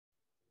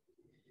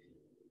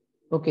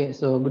Okay,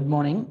 so good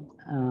morning.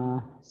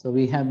 So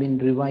we have been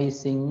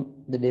revising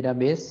the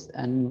database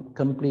and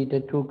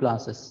completed 2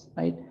 classes,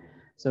 right?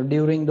 So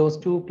during those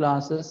 2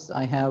 classes,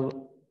 I have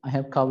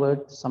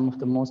covered some of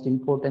the most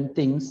important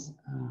things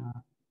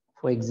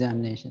for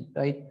examination,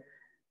 right?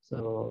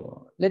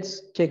 So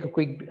let's take a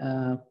quick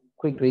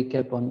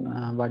recap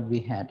on what we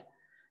had.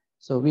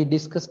 So we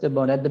discussed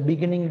about, at the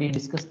beginning, we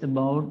discussed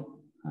about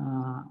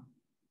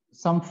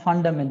some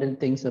fundamental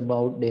things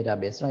about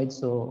database, right?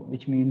 So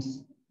which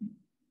means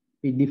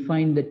we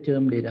define the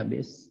term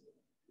database,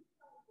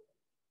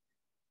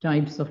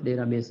 types of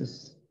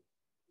databases,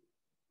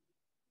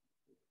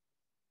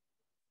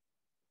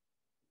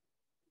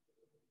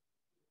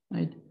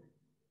 right?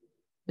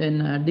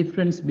 Then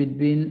difference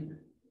between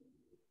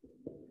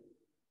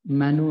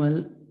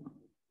manual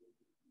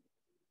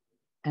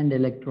and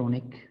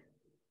electronic,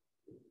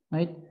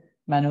 right?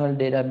 Manual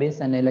database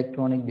and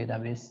electronic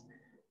database.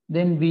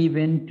 Then we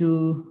went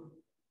to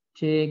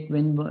take,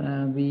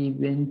 when we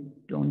went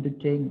on to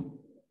take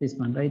this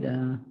one, right?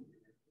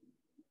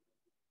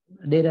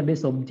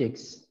 Database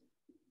objects.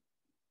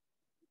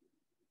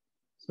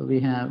 So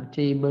we have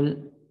table,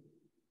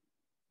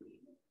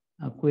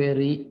 a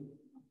query,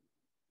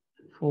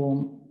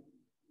 form,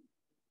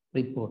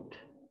 report.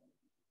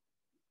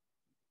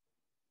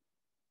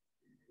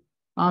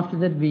 After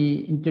that,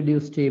 we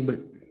introduce table.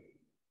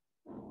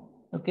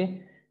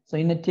 Okay, so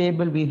in a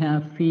table we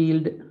have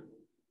field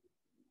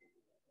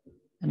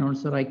and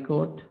also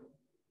record.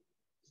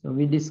 So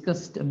we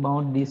discussed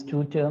about these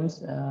 2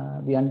 terms.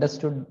 We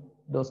understood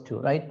those 2,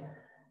 right?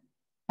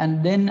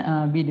 And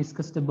then we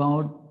discussed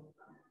about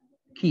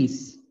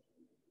keys.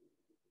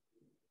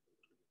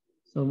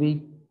 So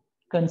we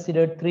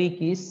considered 3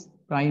 keys: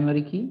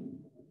 primary key,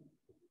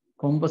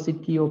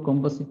 composite key or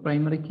composite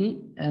primary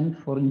key, and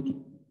foreign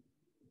key.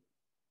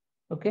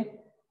 Okay,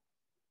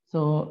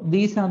 so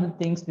these are the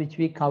things which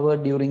we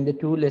covered during the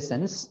 2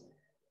 lessons.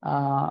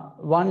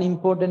 One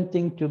important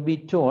thing to be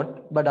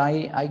taught, but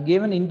I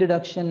gave an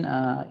introduction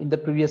in the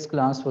previous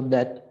class for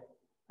that.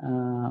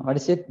 What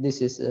is it? This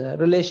is a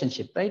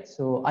relationship, right?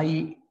 So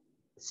I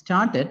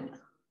started.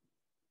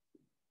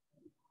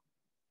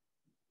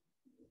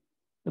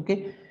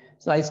 Okay,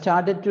 so I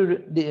started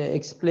to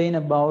explain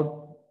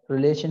about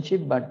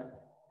relationship, but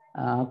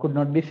could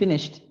not be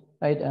finished,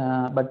 right?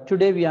 But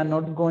today we are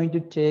not going to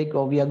take,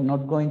 or we are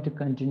not going to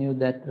continue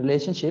that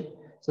relationship.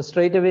 So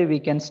straight away we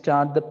can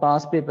start the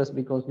past papers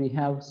because we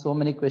have so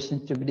many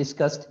questions to be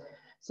discussed.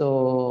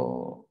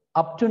 So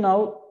up to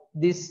now,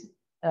 this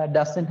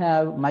doesn't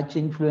have much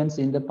influence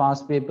in the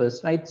past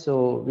papers, right?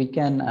 So we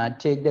can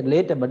take that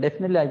later, but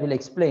definitely I will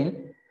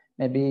explain.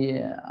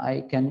 Maybe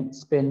I can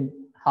spend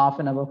half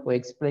an hour for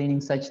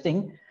explaining such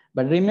thing.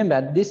 But remember,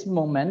 at this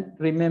moment,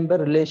 remember,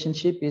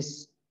 relationship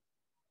is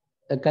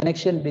a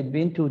connection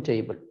between 2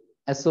 tables,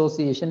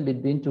 association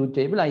between 2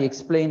 tables. I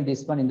explained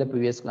this one in the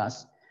previous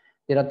class.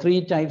 There are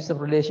 3 types of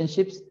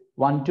relationships: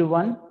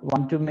 one-to-one,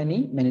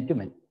 one-to-many,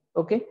 many-to-many.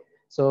 Okay,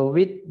 so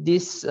with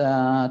these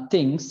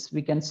things,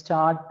 we can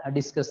start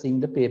discussing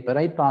the paper,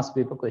 right? Past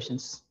paper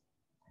questions.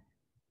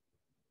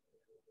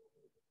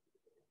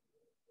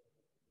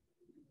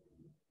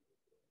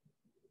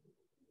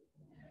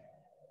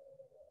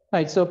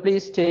 Right, so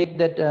please take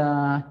that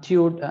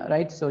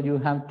right? So you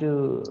have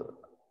to,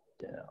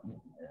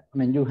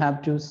 you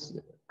have to,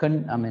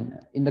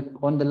 in the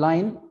on the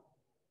line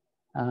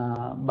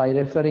by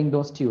referring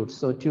those tudes.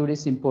 So tude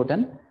is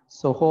important.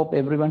 So hope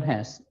everyone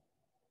has.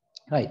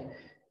 Right.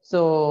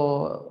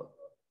 So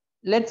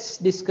let's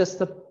discuss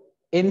the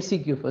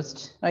MCQ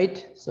first,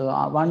 right? So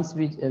once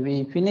we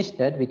finish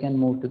that, we can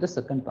move to the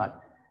second part.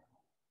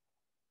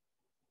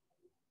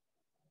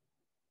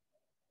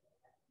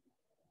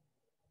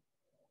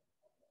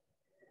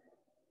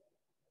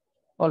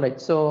 All right,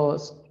 so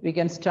we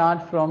can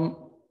start from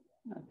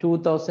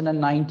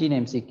 2019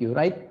 MCQ,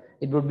 right?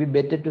 It would be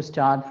better to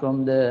start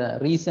from the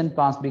recent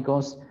past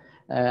because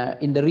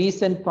in the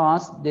recent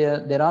past,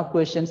 there are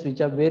questions which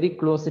are very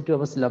close to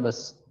our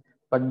syllabus.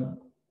 But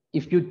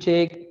if you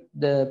take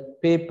the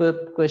paper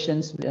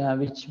questions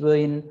which were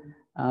in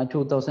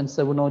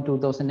 2007 or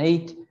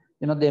 2008,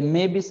 there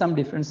may be some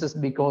differences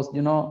because,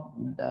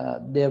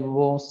 there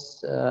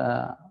was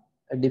a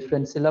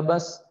different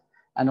syllabus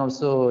and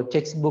also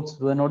textbooks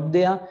were not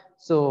there.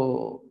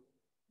 So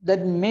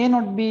that may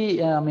not be,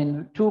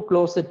 too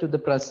closer to the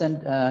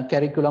present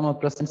curriculum or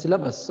present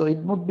syllabus. So it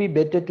would be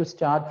better to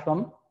start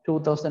from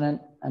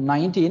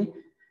 2019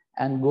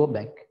 and go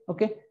back.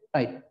 Okay,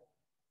 right.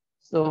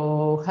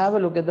 So have a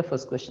look at the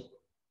first question.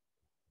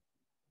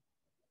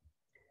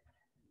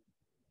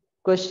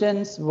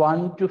 Questions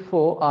 1 to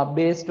 4 are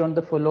based on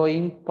the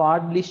following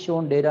partly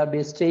shown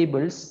database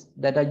tables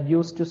that are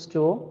used to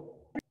store.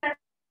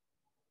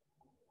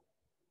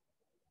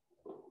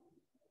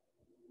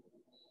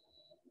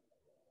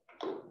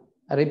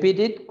 I repeat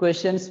it.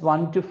 Questions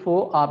 1 to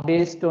 4 are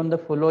based on the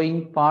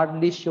following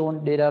partly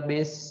shown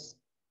database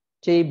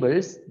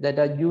tables that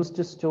are used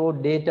to store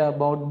data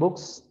about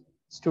books,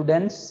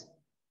 students,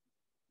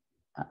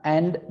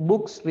 and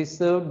books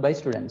reserved by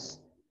students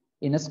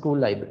in a school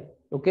library.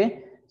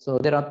 Okay, So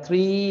there are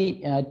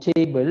three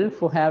tables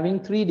for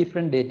having three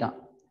different data.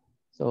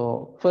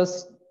 So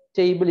first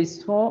table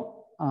is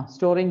for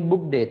storing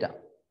book data.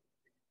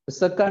 The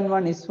second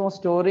one is for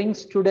storing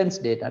students'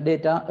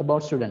 data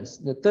about students.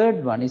 The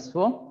third one is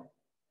for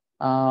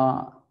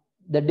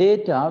the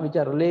data which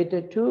are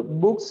related to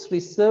books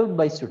reserved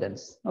by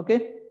students.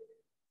 Okay.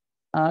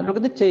 Look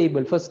at the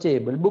table, first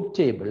table, book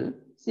table.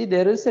 See,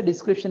 there is a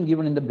description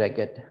given in the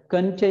bracket,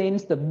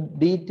 contains the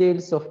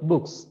details of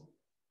books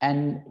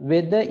and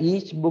whether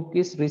each book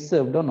is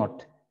reserved or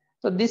not.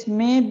 So this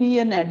may be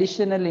an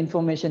additional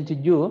information to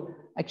you.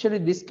 Actually,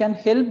 this can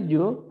help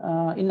you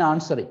in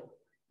answering.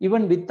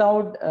 Even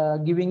without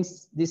giving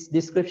this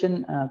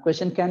description,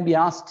 question can be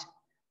asked,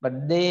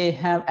 but they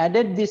have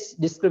added this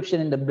description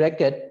in the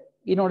bracket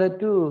in order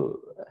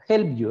to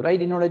help you,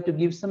 right? In order to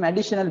give some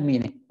additional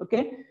meaning,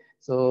 okay?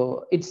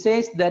 So it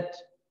says that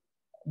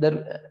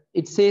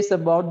it says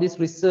about this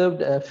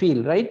reserved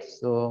field, right?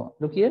 So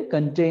look here,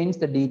 contains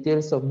the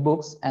details of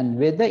books and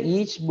whether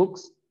each book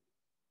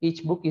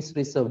is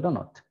reserved or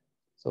not.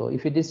 So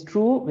if it is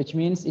true, which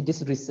means it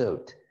is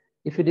reserved.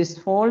 If it is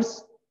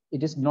false,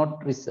 it is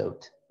not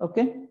reserved.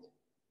 Okay,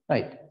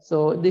 right.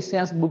 So this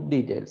has book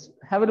details.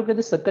 Have a look at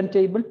the second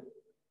table,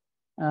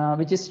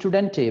 which is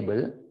student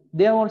table.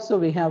 There also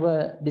we have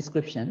a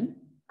description,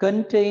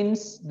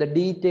 contains the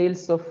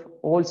details of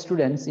all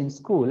students in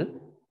school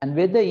and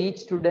whether each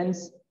student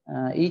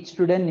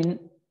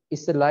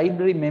is a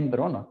library member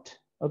or not.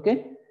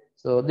 Okay,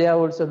 so there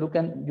also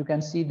you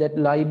can see that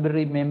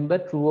library member,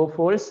 true or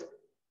false.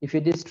 If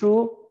it is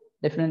true,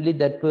 definitely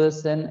that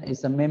person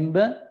is a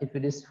member. If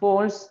it is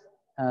false,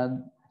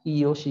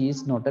 he or she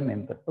is not a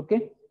member.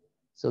 Okay,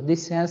 so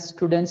this has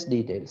students'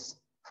 details.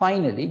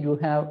 Finally, you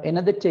have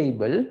another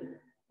table,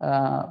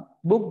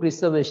 book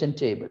reservation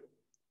table.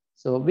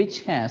 So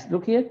which has,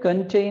 look here,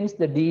 contains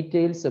the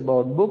details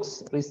about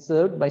books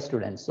reserved by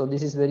students. So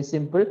this is very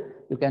simple.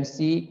 You can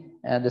see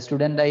the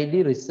student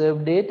ID,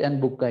 reserved date, and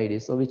book ID.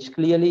 So which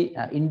clearly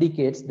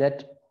indicates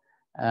that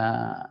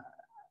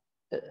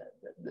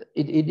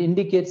it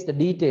indicates the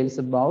details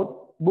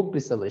about book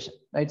reservation,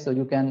 right? So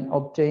you can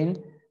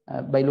obtain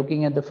by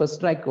looking at the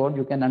first record,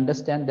 you can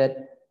understand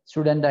that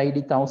student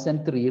ID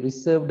 1003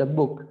 reserved a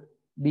book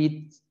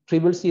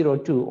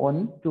B0002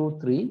 on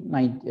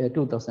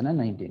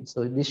 2019.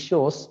 So this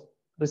shows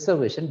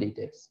reservation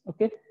details.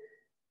 Okay.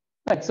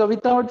 Right. So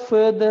without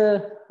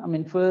further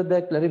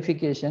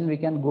clarification, we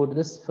can go to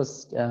this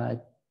first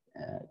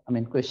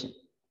question.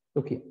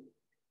 Okay.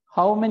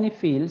 How many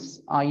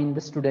fields are in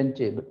the student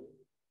table?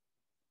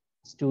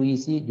 It's too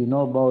easy. You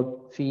know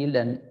about field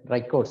and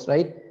records,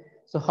 right?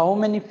 So how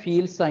many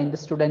fields are in the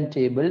student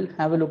table?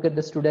 Have a look at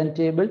the student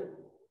table.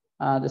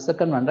 The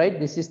second one, right?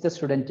 This is the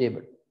student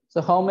table.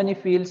 So how many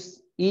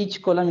fields?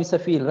 Each column is a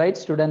field, right?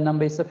 Student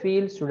number is a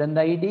field, student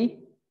ID,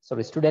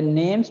 sorry, student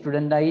name,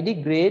 student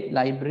ID, grade,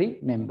 library,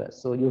 member.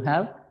 So you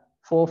have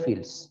 4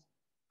 fields.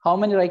 How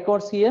many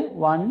records here?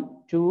 1,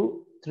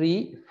 2,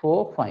 3,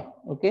 4, 5.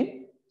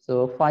 Okay.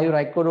 So 5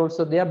 record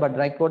also there, but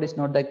record is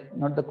not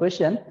the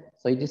question.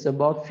 So it is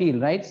about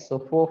field, right? So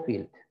 4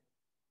 field.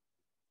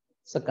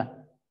 Second.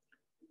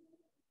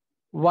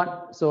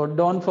 What? So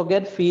don't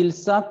forget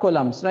fields are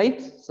columns,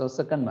 right? So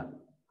second one.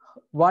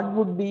 What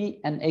would be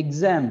an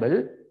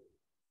example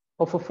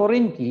of a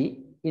foreign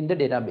key in the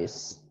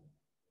database?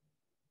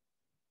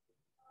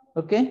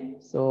 Okay,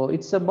 so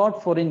it's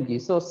about foreign key.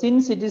 So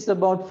since it is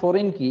about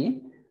foreign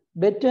key,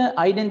 better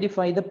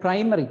identify the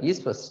primary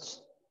keys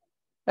first,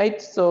 right?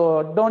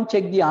 So don't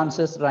check the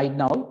answers right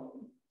now.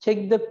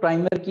 Check the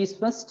primary keys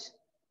first.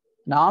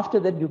 Now after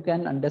that, you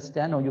can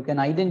understand or you can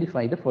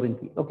identify the foreign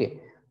key.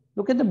 Okay,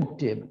 look at the book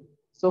table.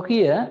 So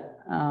here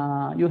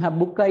you have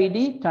book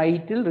ID,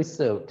 title,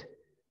 reserved.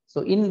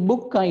 So in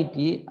book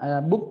ID,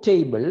 book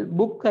table,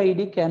 book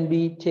ID can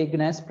be taken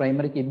as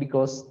primary key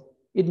because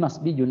it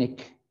must be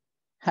unique.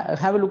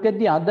 Have a look at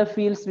the other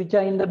fields which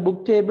are in the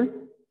book table.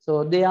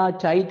 So they are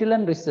title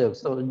and reserved.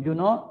 So you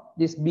know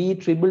this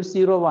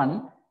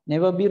B0001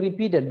 never be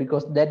repeated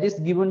because that is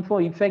given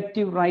for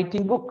effective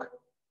writing book.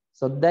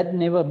 So that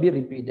never be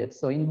repeated.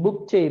 So in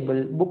book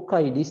table, book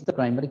ID is the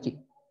primary key.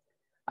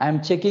 I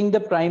am checking the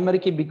primary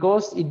key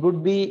because it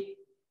would be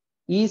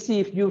easy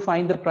if you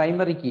find the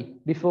primary key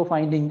before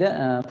finding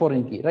the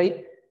foreign key,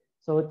 right?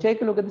 So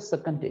take a look at the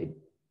second table.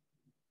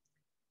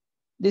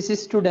 This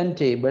is student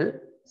table,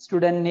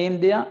 student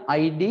name there,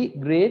 ID,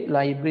 grade,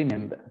 library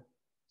member.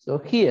 So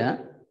here,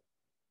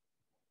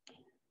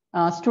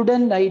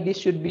 student ID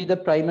should be the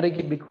primary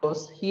key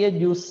because here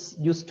you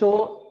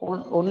store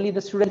only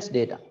the student's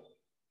data,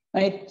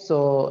 right?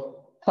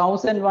 So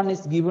 1001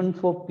 is given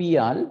for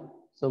PL,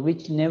 so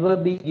which never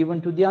be given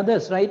to the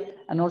others, right?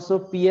 And also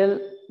PL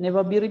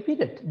never be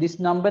repeated. This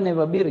number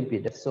never be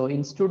repeated. So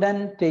in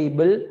student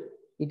table,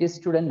 it is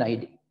student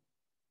ID.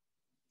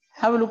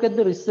 Have a look at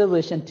the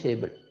reservation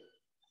table.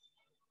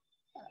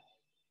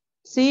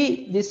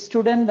 See, this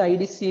student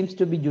ID seems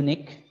to be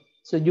unique.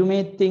 So you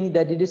may think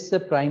that it is a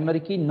primary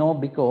key. No,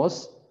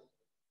 because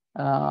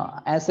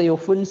as I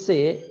often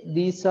say,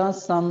 these are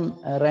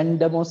some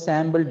random or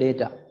sample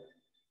data.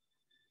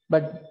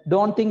 But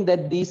don't think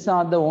that these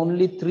are the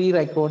only 3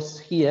 records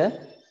here.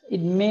 It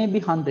may be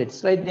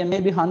hundreds, right? There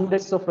may be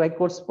hundreds of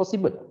records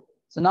possible.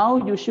 So now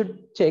you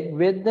should check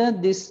whether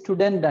this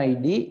student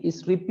ID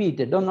is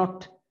repeated or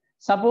not.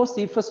 Suppose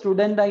if a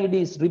student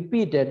ID is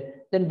repeated,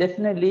 then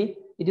definitely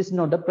it is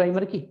not a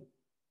primary key.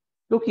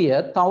 Look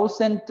here,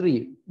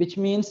 1003, which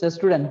means a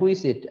student. Who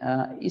is it?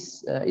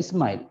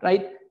 Ismail,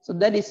 right? So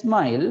that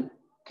Ismail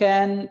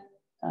can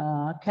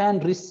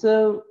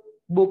reserve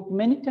book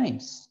many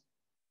times.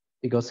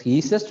 Because he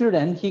is a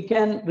student, he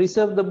can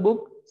reserve the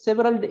book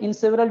in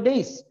several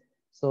days.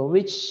 So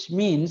which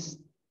means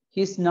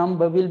his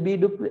number will be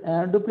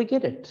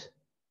duplicated.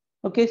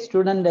 Okay,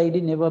 student ID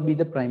never be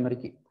the primary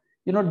key.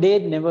 You know,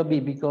 date never be,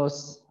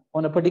 because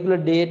on a particular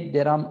date,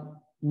 there are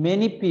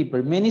many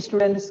people, many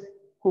students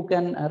who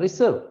can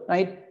reserve,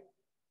 right?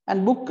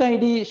 And book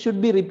ID should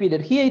be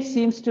repeated. Here it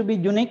seems to be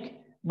unique,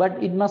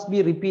 but it must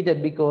be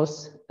repeated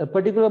because a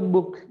particular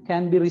book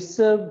can be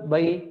reserved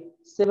by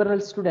several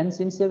students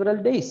in several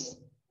days.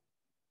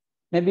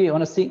 Maybe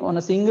on a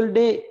single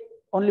day,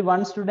 only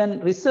one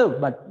student reserved,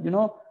 but you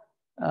know,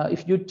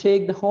 if you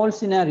take the whole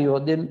scenario,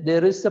 then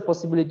there is a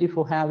possibility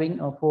for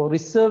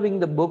reserving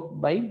the book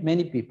by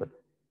many people.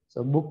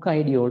 So book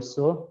ID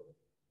also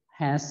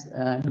has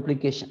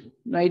duplication,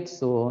 right?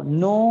 So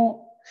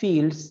no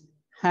fields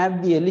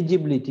have the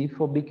eligibility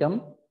for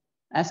become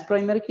as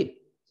primary key.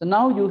 So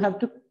now you have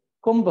to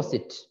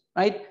composite,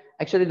 right?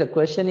 Actually, the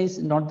question is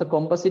not the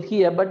composite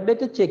here, but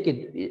better check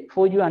it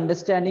for your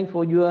understanding,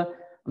 for your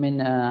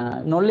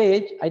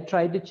knowledge. I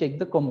try to check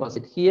the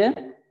composite here.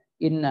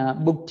 In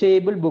book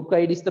table, book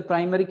ID is the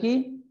primary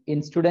key.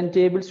 In student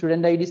table,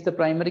 student ID is the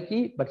primary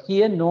key. But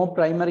here, no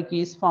primary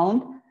key is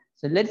found.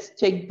 So let's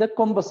check the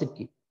composite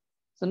key.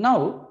 So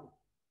now,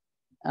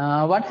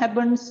 what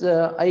happens?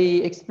 I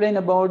explained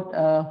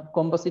about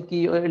composite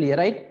key earlier,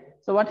 right?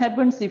 So what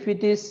happens if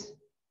it is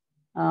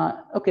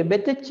okay?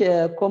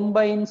 Better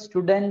combine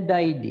student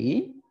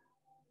ID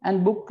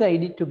and book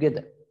ID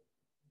together,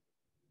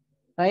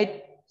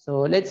 right?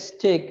 So let's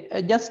take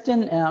just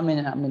an.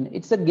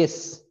 It's a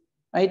guess,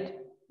 right?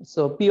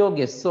 So pure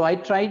guess. So I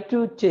try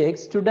to take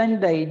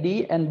student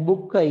ID and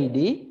book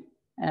ID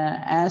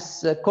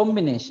as a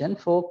combination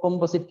for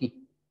composite key.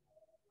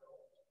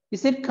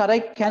 Is it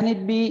correct? Can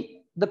it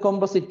be the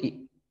composite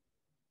key?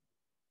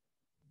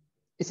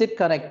 Is it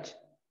correct?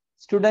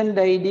 Student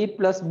ID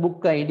plus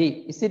book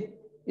ID. Is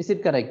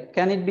it correct?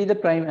 Can it be the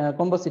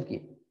composite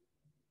key?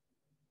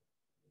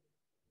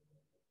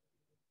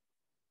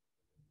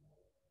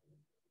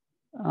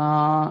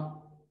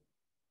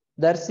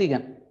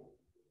 Darsigan.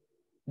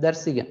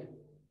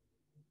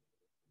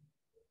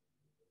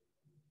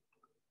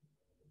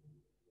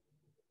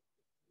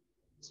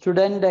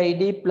 Student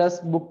ID plus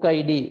book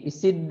ID.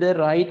 Is it the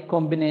right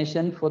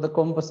combination for the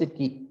composite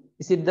key?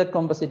 Is it the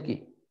composite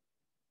key?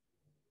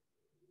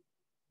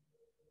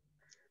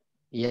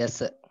 Yes,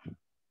 sir.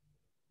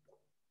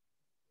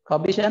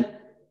 Kabishan?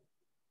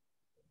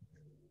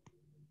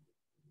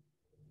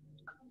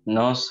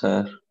 No,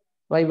 sir.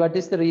 Why? What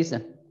is the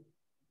reason?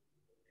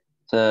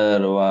 Sir,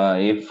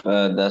 if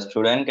the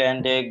student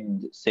can take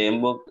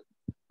same book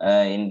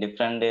in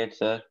different dates,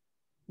 sir.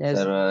 Yes.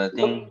 Sir, I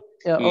think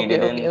he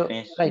didn't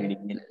finish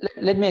reading it.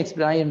 Let me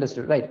explain. I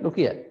understood. Right. Look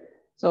here.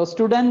 So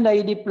student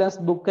ID plus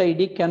book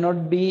ID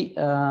cannot be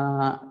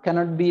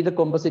the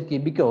composite key,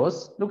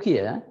 because look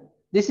here.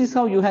 This is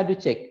how you have to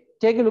check.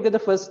 Take a look at the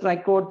first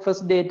record,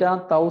 first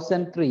data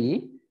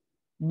 1003,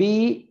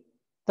 B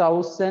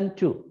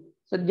 1002.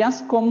 So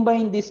just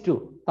combine these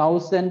two,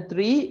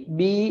 1003,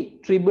 B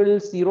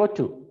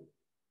 0002.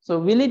 So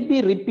will it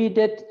be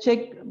repeated?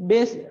 Check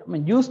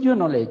use your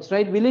knowledge,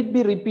 right? Will it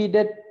be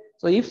repeated?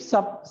 So if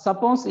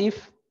suppose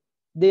if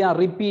they are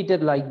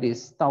repeated like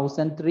this,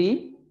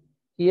 1003,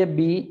 here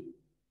B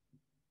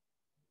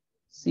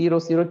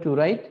 002,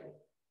 right?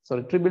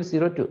 Sorry,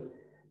 0002.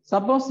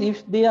 Suppose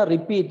if they are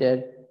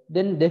repeated,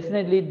 then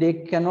definitely they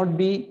cannot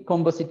be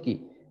composite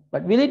key.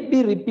 But will it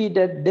be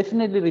repeated?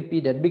 Definitely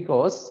repeated,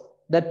 because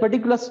that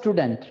particular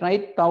student,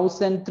 right,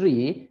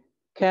 1003,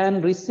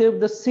 can receive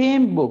the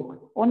same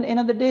book on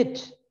another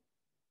date,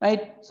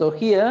 right? So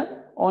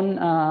here on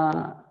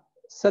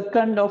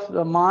 2nd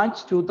of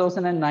March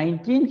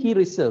 2019, he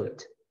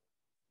reserved.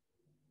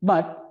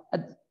 But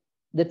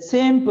that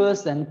same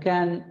person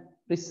can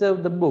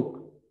reserve the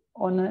book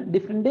on a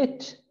different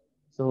date.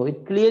 So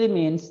it clearly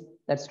means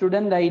that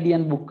student ID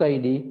and book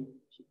ID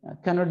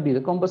cannot be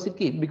the composite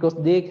key, because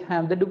they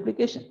have the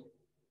duplication.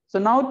 So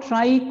now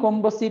try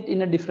composite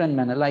in a different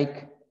manner.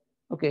 Like,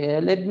 okay,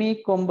 let me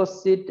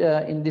composite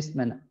in this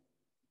manner.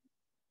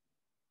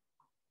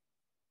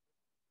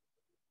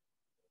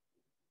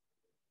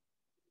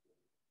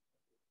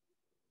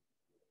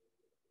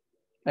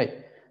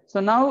 Right.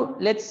 So now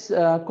let's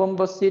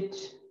composite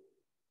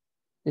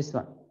this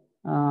one.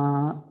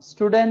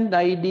 Student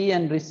ID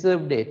and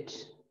reserve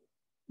date.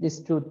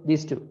 These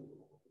two.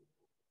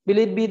 Will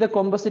it be the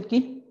composite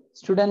key?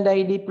 Student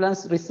ID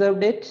plus reserve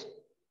date.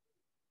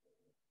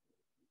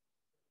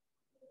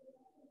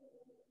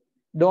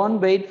 Don't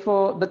wait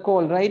for the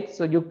call, right?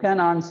 So you can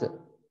answer.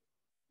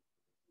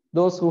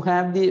 Those who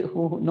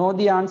know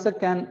the answer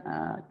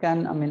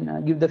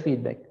can give the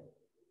feedback.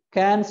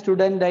 Can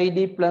student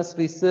ID plus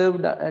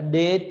reserved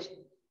date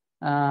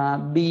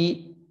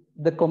be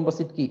the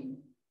composite key?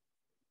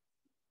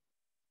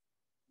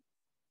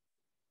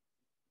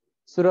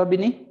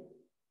 Surabini?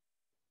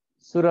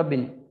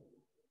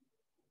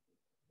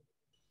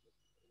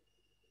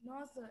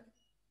 No, sir.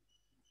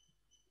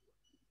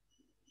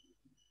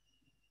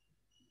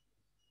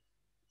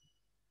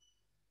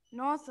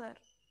 No, sir.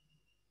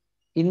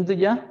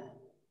 Induja?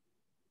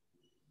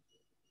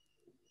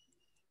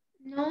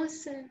 No,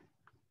 sir.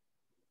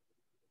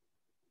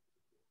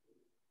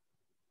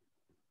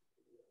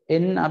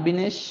 N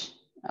Abhinesh?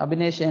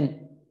 Abhinesh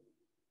N?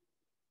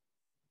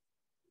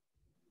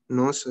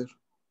 No, sir.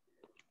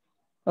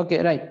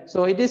 Okay, right.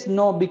 So it is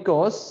no,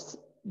 because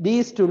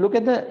these two, look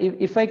at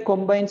if I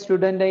combine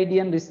student ID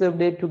and reserved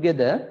date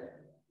together,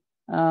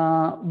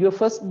 your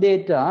first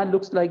data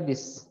looks like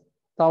this: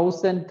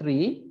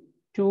 1003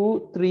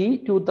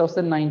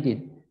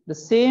 2019. The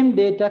same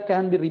data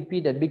can be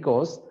repeated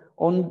because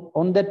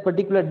on that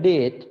particular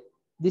date,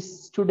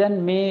 this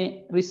student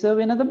may reserve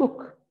another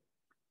book.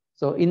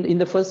 So in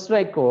the first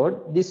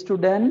record, this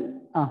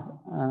student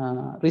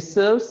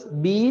reserves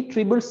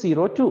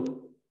B0002.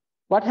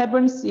 What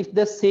happens if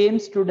the same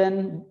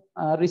student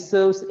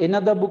reserves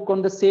another book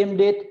on the same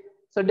date?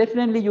 So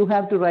definitely you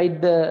have to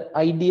write the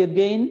ID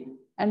again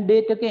and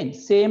date again.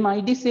 Same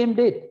ID, same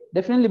date.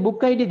 Definitely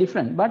book ID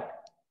different, but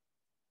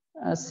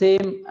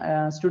same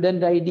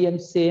student ID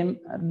and same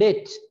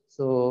date.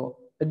 So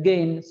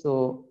again,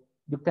 so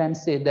you can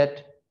say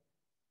that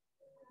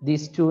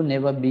these two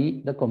never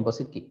be the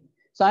composite key.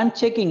 So I'm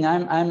checking.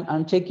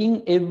 I'm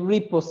checking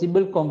every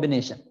possible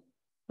combination,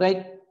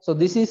 right? So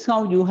this is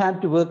how you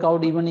have to work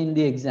out even in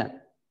the exam.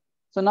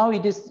 So now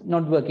it is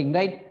not working,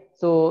 right?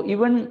 So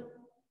even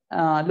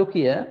look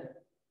here.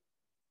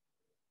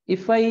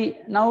 If I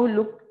now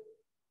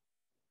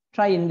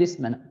try in this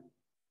manner: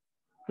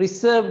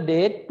 reserve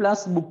date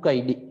plus book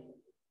ID,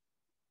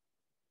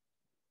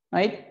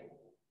 right?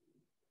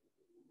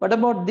 What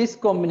about this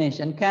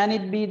combination? Can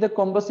it be the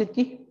composite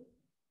key?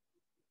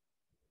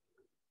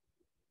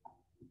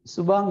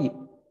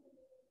 Subhangi.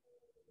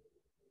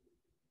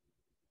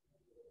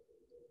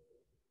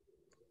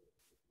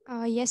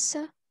 Yes,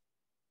 sir.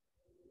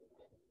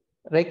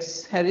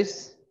 Rex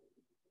Harris.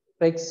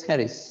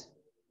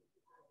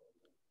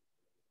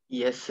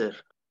 Yes, sir.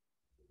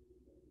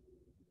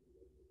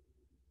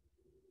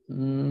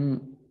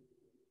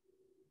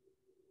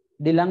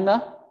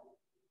 Dilanga.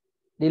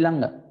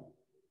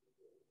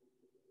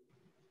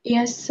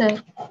 Yes,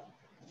 sir.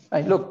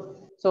 Right, look.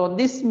 So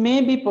this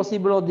may be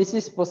possible, or this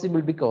is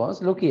possible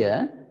because look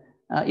here.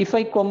 If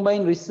I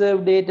combine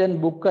reserve date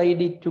and book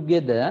ID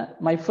together,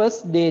 my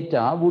first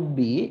data would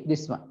be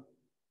this one.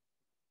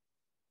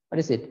 What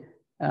is it?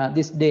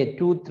 This date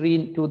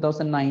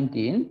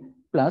 2/3/2019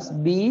 plus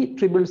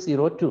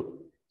B0002.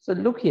 So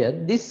look here,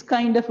 this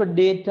kind of a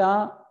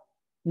data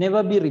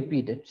never be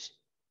repeated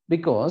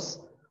because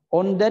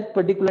on that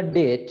particular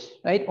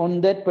date, right? On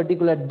that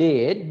particular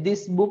date,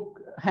 this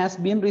book has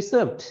been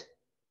reserved.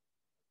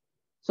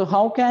 So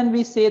how can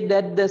we say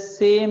that the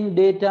same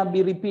data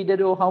be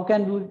repeated, or how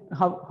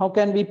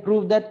can we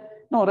prove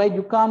that? No, right?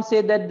 You can't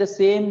say that the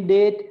same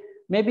date,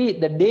 maybe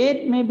the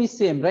date may be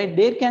same, right?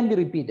 Date can be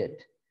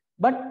repeated,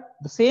 but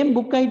the same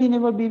book ID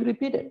never be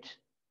repeated,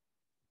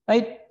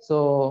 right?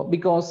 So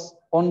because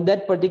on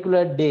that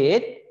particular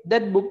date,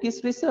 that book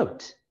is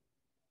reserved.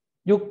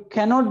 You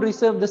cannot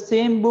reserve the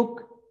same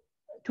book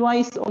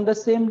twice on the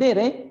same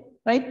day,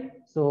 right?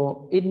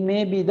 So it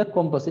may be the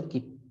composite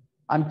key.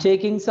 I'm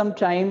taking some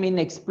time in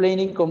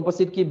explaining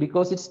composite key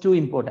because it's too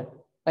important,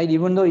 right?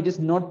 Even though it is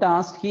not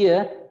asked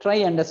here,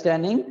 try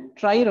understanding,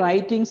 try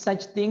writing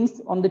such things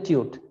on the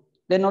tute.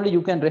 Then only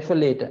you can refer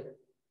later,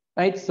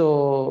 right?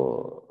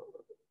 So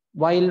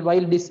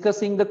while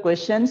discussing the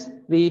questions,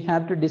 we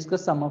have to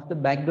discuss some of the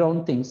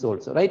background things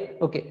also, right?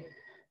 Okay,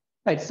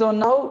 right. So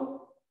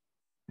now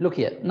look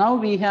here. Now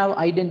we have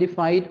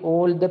identified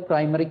all the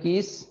primary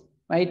keys,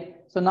 right?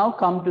 So now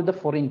come to the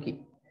foreign key.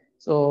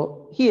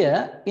 So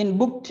here in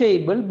book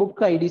table,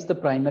 book ID is the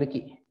primary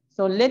key.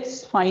 So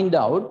let's find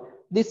out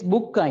this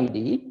book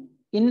ID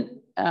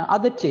in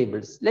other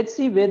tables. Let's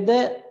see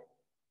whether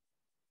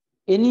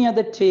any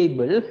other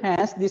table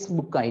has this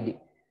book ID.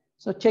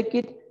 So check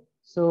it.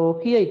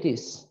 So here it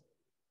is.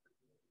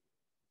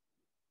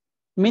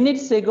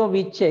 Minutes ago,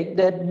 we checked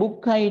that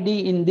book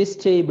ID in this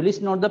table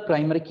is not the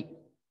primary key.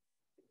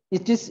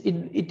 It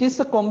is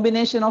a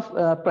combination of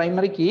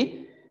primary key.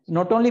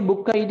 Not only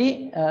book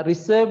ID,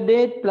 reserve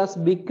date plus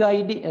book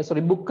ID is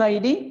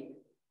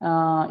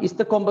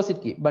the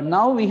composite key. But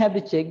now we have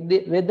to check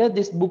whether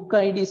this book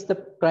ID is the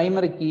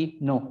primary key.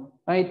 No,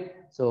 right?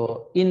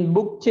 So in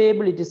book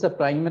table, it is a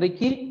primary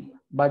key,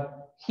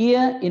 but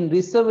here in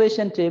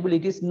reservation table,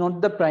 it is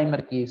not the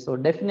primary key. So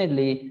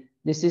definitely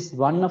this is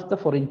one of the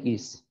foreign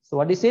keys. So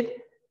what is it?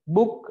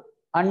 Book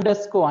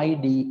underscore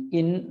ID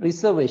in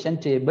reservation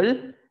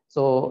table.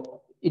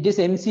 So it is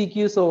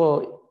MCQ,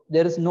 so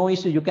there is no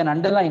issue. You can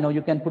underline or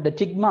you can put a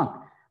tick mark.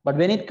 But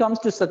when it comes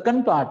to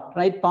second part,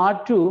 right,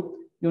 part 2,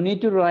 you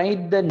need to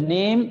write the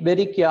name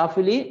very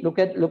carefully. Look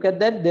at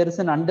that. There is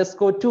an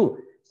underscore 2.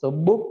 So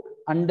book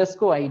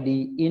underscore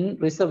ID in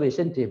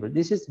reservation table.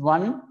 This is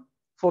one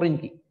foreign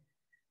key.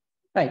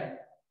 Right.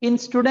 In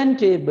student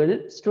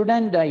table,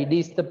 student ID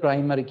is the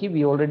primary key.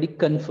 We already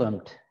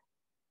confirmed.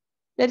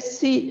 Let's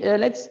see.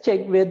 Let's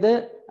check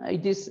whether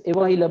it is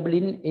available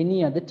in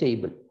any other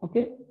table.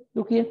 Okay.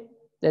 Look here.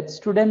 That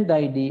student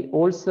ID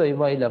also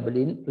available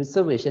in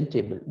reservation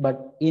table,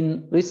 but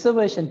in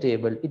reservation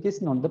table, it is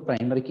not the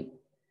primary key.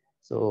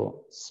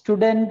 So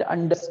student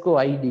underscore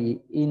ID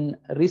in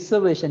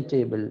reservation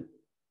table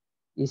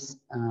is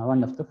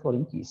one of the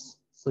foreign keys.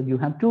 So you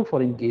have two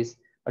foreign keys,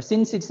 but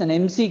since it's an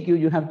MCQ,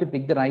 you have to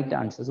pick the right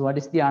answer. So what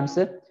is the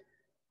answer?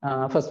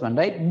 First one,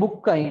 right?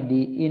 Book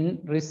ID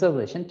in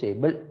reservation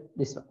table,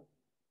 this one.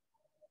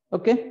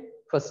 Okay,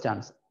 first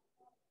answer.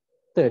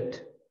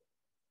 Third.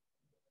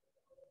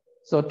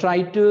 So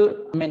try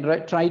to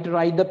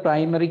write the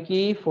primary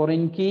key,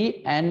 foreign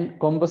key, and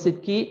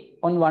composite key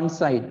on one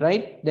side,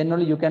 right? Then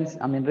only you can,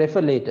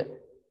 refer later.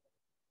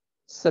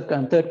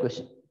 Third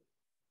question.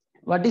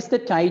 What is the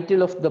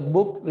title of the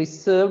book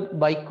reserved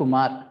by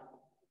Kumar?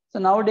 So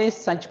nowadays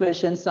such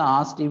questions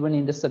are asked even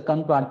in the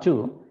second part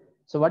too.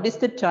 So what is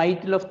the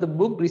title of the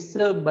book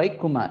reserved by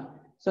Kumar?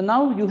 So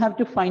now you have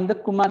to find the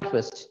Kumar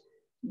first.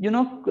 You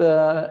know,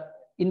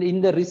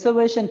 in the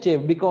reservation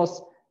table,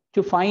 because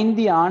to find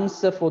the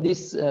answer for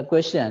this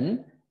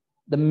question,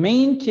 the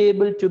main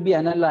table to be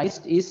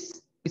analyzed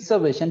is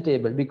reservation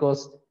table,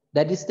 because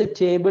that is the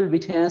table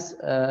which has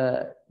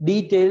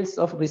details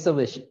of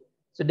reservation.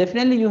 So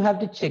definitely you have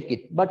to check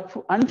it. But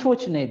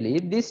unfortunately,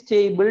 this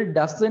table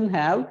doesn't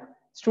have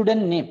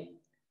student name.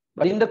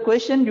 But in the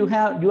question you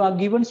are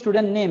given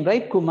student name,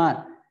 right?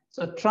 Kumar.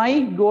 So try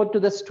go to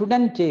the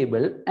student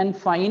table and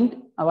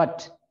find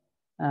what?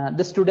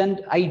 The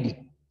student ID.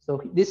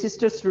 So this is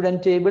the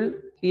student table.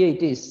 Here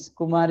it is.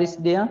 Kumar is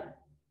there.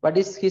 What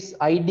is his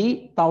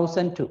ID?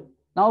 1002.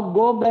 Now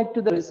go back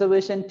to the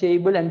reservation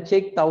table and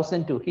check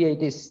 1002. Here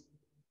it is.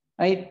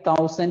 Right?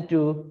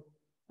 1002.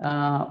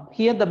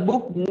 Here the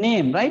book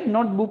name, right?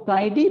 Not book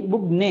ID,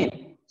 book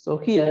name. So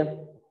here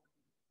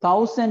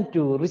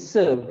 1002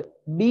 reserved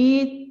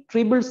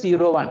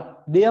B0001.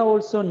 There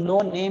also no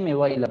name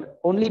available,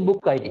 only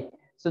book ID.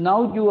 So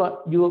now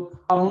you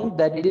found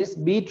that it is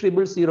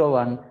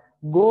B0001.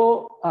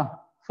 Go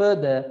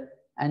further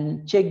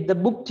and check the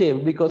book table,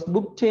 because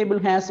book table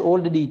has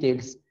all the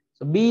details.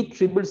 So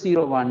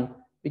B0001,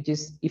 which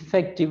is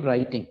effective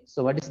writing.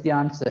 So what is the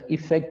answer?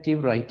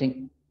 Effective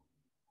writing.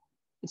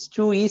 It's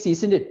too easy,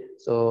 isn't it?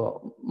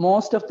 So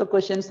most of the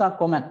questions are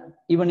common,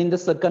 even in the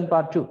second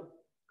part too.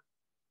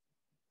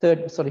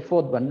 Fourth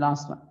one,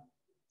 last one.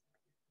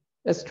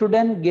 A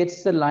student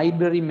gets a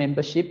library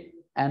membership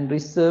and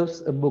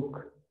reserves a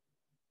book.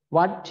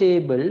 What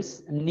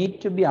tables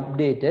need to be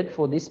updated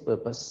for this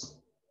purpose?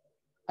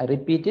 I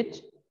repeat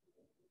it.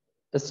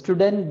 A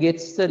student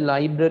gets a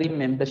library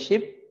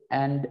membership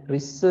and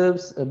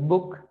reserves a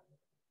book.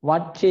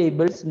 What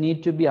tables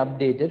need to be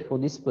updated for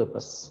this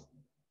purpose?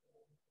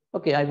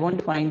 Okay, I want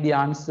to find the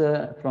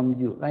answer from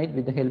you, right,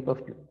 with the help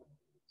of you.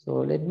 So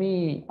let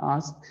me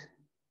ask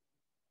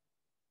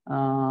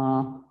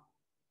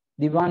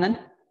Divanan.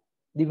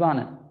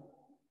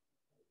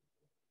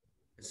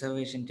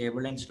 Reservation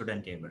table and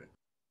student table.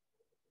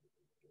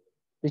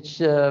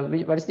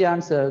 What is the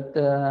answer?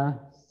 The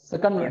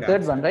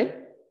third one, right?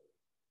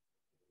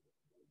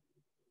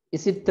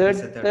 Is it third?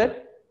 Yes,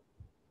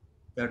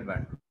 third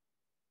one.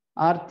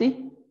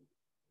 Aarti?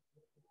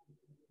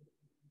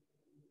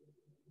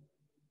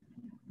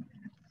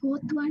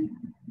 Fourth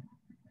one.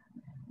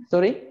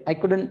 Sorry, I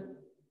couldn't.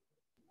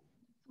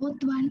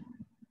 Fourth one.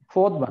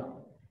 Fourth one.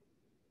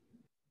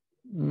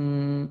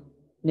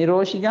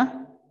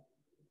 Niroshika?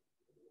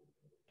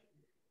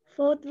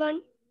 Fourth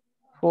one.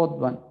 Fourth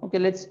one. Okay,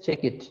 let's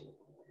check it.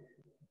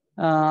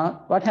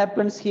 What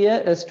happens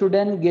here? A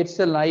student gets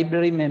a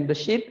library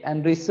membership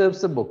and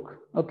reserves a book.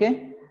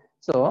 Okay.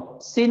 So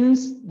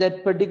since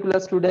that particular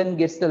student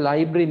gets the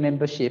library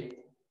membership,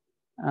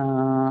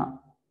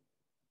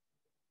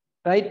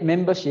 right,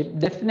 membership,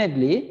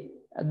 definitely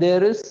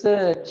there is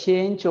a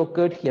change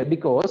occurred here,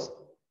 because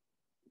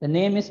the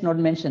name is not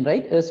mentioned,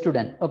 right? A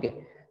student.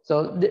 Okay.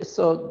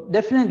 So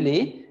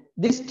definitely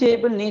this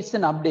table needs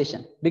an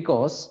updation,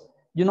 because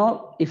you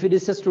know, if it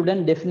is a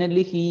student,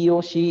 definitely he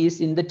or she is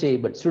in the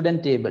table,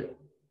 student table.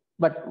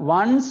 But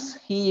once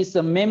he is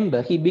a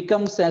member, he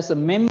becomes as a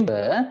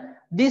member,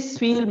 this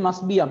field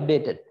must be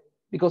updated,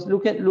 because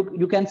look,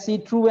 you can see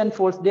true and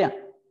false there.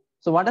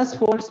 So what does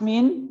false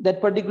mean? That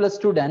particular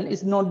student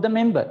is not the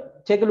member.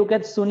 Take a look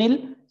at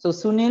Sunil. So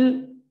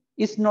Sunil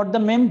is not the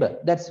member.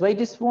 That's why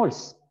it is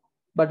false.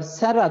 But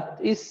Sarath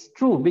is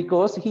true,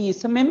 because he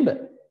is a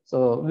member.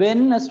 So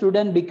when a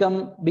student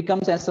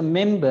becomes as a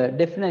member,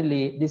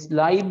 definitely this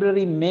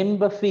library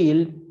member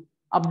field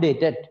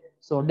updated.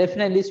 So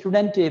definitely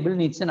student table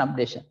needs an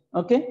updation.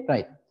 Okay,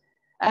 right.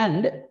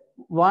 And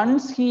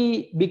once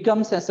he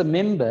becomes as a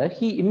member,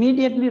 he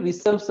immediately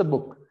reserves a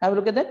book. Have a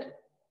look at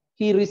that.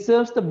 He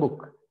reserves the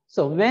book.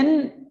 So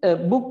when a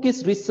book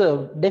is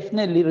reserved,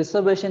 definitely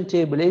reservation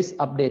table is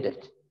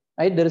updated,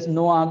 right? There is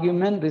no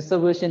argument,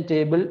 reservation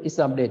table is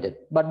updated.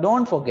 But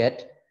don't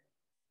forget,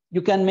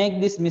 you can make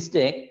this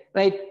mistake,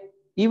 right?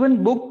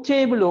 Even book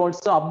table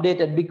also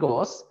updated,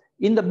 because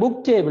in the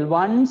book table,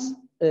 once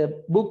a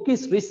book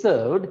is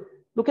reserved,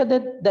 look at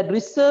that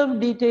reserved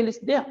detail is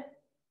there.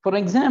 For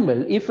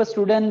example, if a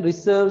student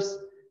reserves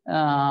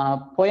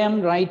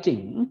poem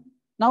writing,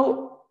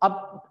 now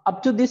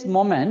up to this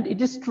moment,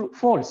 it is true,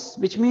 false,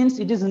 which means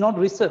it is not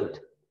reserved.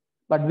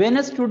 But when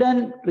a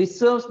student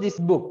reserves this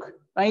book,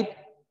 right,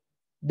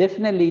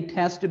 definitely it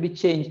has to be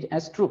changed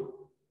as true.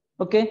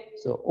 Okay,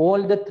 so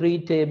all the three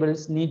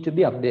tables need to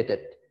be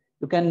updated.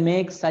 You can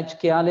make such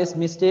careless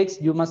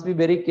mistakes. You must be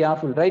very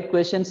careful, right?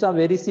 Questions are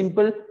very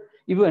simple.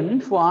 Even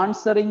for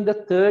answering the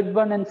third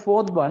one and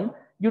fourth one,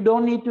 you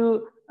don't need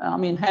to,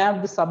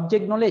 have the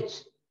subject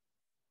knowledge.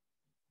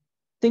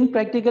 Think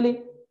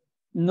practically.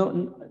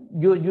 No,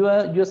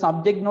 your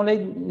subject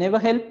knowledge never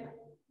help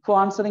for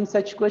answering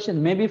such questions.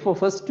 Maybe for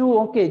first two,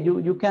 okay,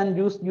 you can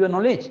use your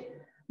knowledge,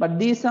 but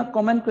these are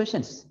common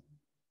questions.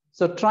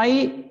 So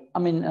try,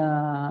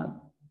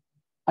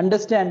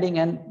 understanding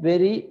and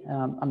very,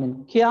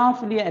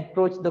 carefully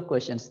approach the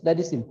questions. That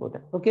is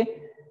important. Okay,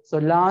 so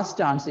last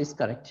answer is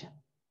correct.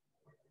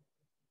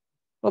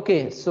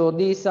 Okay, so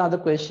these are the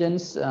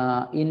questions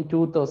in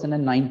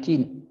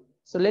 2019.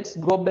 So let's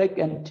go back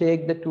and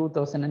take the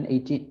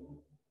 2018.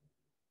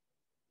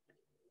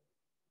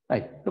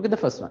 Right, look at the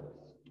first one.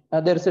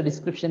 There is a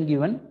description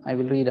given. I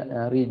will read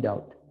it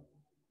out.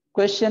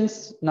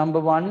 Questions number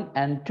 1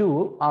 and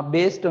 2 are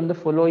based on the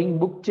following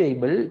book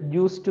table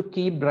used to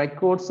keep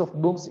records of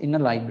books in a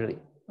library.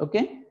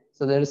 Okay,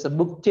 so there is a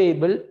book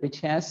table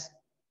which has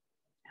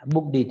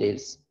book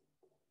details.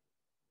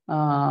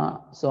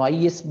 So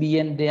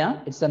ISBN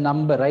there, it's a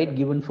number, right,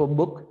 given for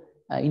book,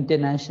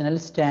 international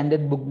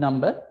standard book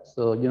number.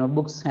 So,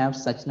 books have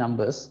such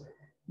numbers.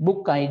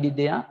 Book ID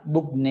there,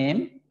 book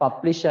name,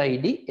 publish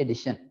ID,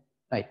 edition.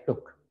 Right,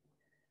 look.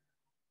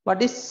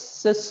 What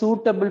is a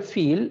suitable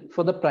field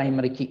for the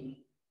primary key?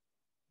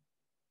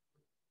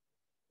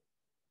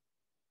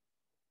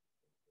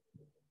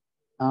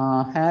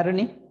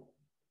 Harani.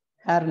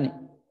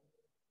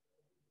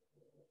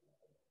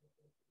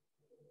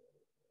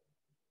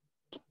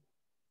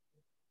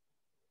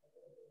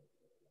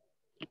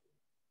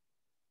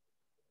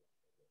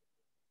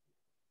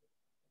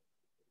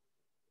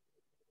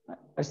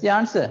 What's the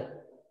answer?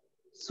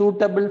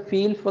 Suitable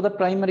field for the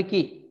primary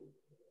key.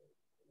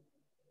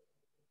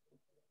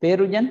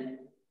 Perujan?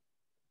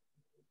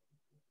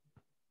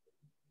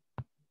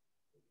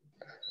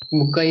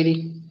 Book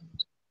ID.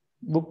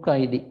 Book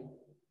ID.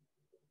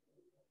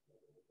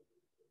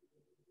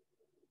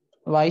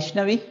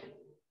 Vaishnavi?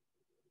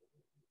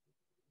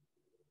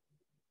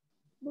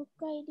 Book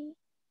ID.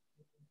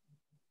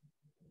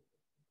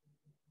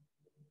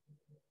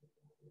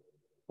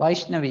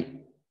 Vaishnavi?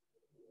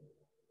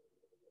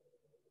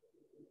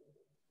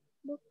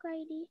 Book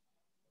ID.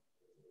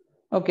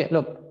 Okay,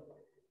 look.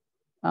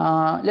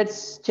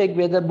 Let's check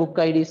whether book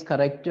ID is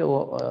correct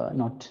or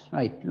not.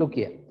 Right, look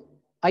here.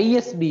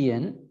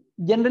 ISBN,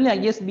 generally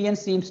ISBN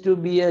seems to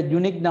be a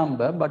unique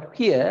number, but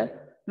here,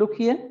 look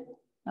here,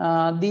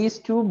 these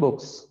two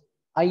books,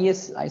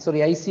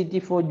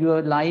 ICT for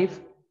your life,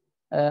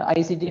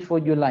 ICT for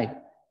your life,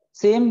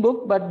 same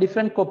book but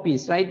different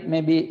copies, right?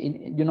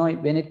 Maybe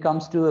when it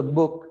comes to a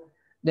book,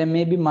 there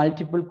may be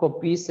multiple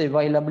copies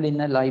available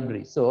in a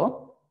library.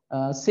 So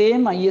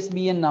same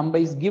ISBN number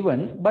is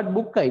given, but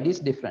book ID is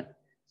different.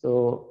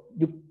 So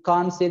you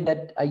can't say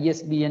that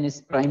ISBN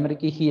is primary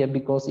key here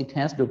because it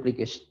has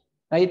duplication,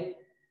 right?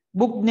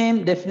 Book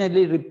name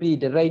definitely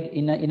repeated, right?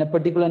 In a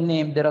particular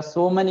name, there are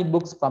so many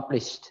books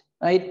published,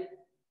 right?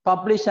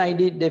 Publish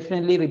ID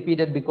definitely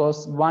repeated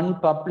because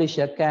one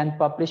publisher can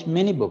publish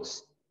many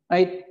books,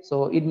 right?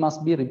 So it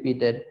must be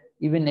repeated.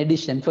 Even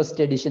edition, first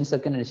edition,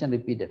 second edition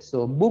repeated.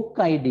 So book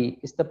ID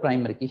is the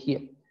primary key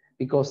here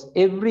because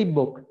every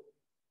book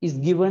is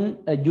given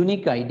a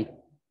unique ID.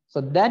 So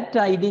that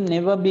ID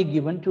never be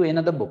given to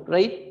another book,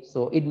 right?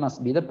 So it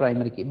must be the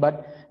primary key.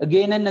 But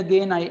again and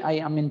again,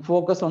 I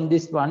focus on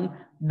this one.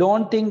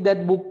 Don't think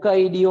that book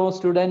ID or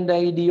student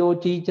ID or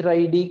teacher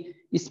ID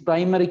is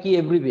primary key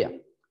everywhere.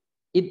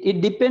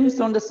 It depends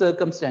on the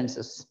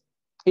circumstances.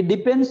 It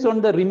depends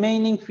on the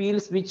remaining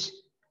fields which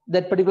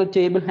that particular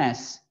table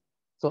has.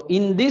 So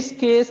in this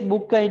case,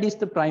 book ID is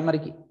the primary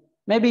key.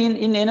 Maybe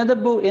in another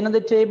book,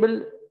 another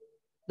table,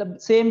 the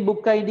same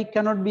book ID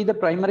cannot be the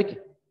primary key.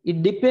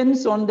 It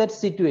depends on that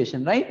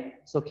situation, right?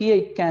 So here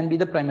it can be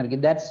the primary key.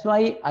 That's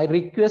why I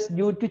request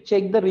you to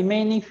check the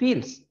remaining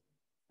fields,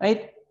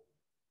 right?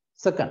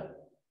 Second,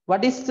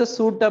 what is the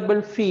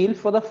suitable field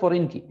for the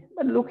foreign key?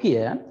 But look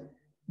here,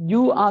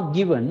 you are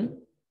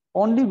given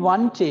only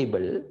one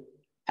table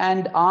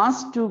and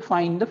asked to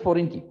find the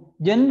foreign key.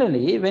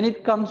 Generally, when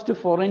it comes to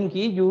foreign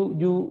key,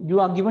 you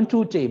are given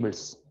two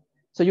tables.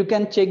 So you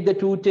can check the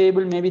two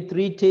table, maybe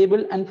three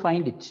table and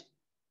find it.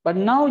 But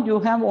now you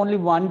have only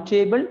one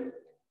table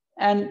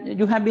and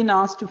you have been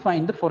asked to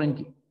find the foreign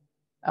key.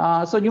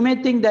 So you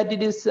may think that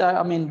it is,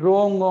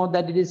 wrong or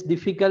that it is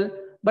difficult,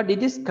 but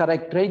it is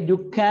correct, right?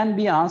 You can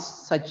be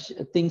asked such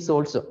things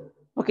also.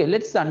 Okay,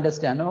 let's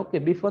understand. Okay,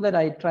 before that,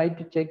 I tried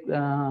to check.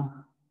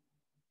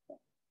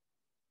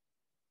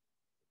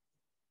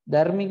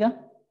 Dharmiga.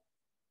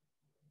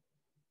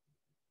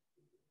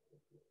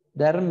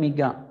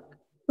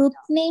 Book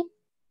name.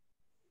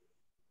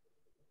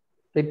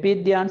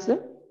 Repeat the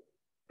answer.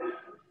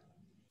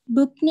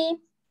 Book name.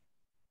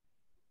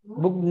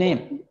 Book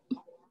name.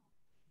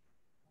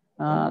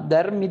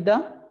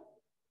 Dharmida.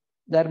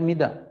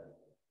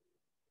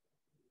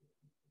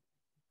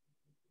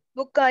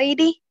 Book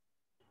ID.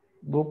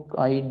 Book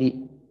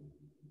ID.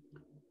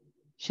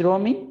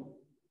 Shromi.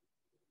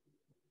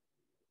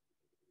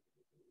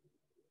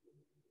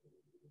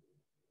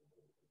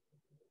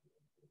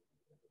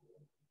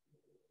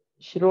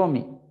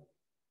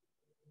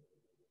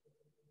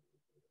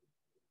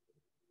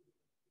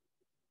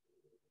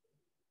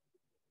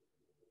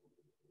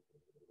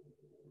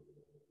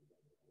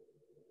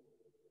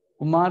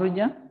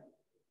 Umaruja.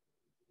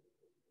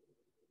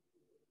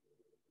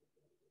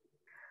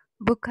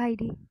 Book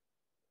ID.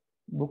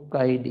 Book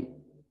ID.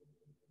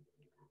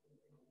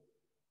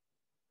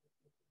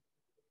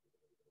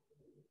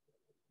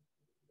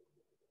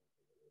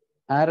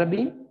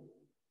 Arabi.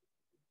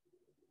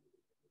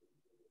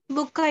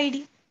 Book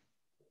ID.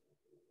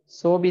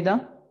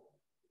 Sobida.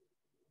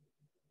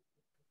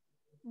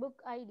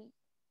 Book ID.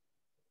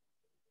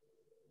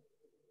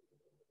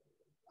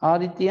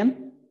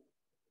 Adityan.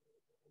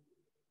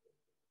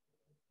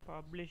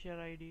 Publisher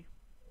ID.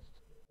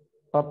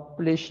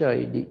 Publisher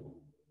ID.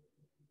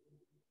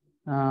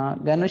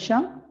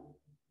 Ganusha.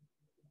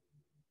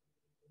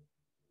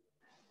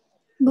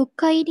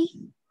 Book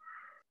ID.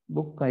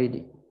 Book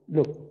ID.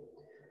 Look.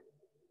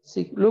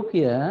 See, look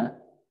here.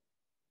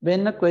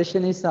 When a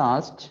question is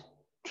asked,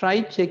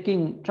 try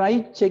using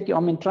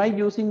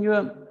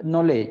your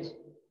knowledge.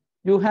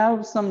 You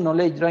have some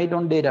knowledge, right,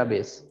 on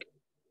database.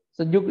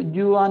 So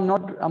you are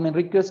not,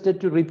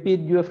 requested to repeat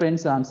your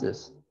friend's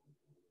answers.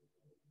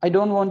 I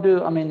don't want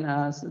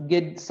to,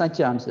 get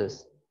such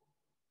answers.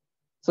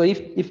 So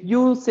if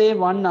you say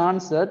one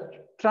answer,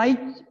 try,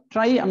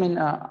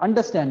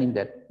 understanding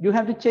that. You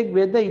have to check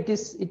whether it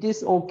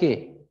is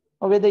okay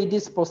or whether it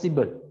is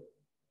possible.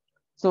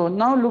 So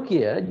now look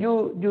here,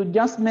 you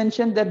just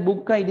mentioned that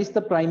book ID is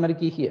the primary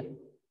key here.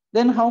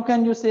 Then how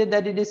can you say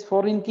that it is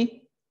foreign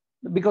key?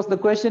 Because the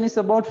question is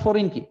about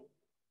foreign key.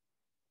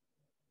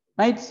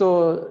 Right?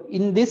 So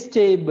in this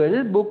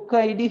table, book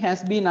ID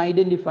has been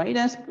identified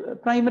as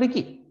primary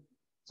key.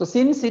 So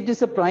since it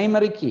is a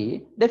primary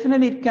key,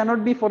 definitely it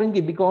cannot be foreign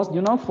key, because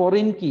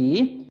foreign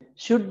key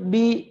should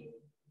be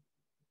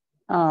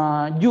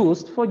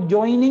used for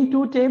joining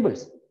two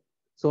tables.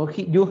 So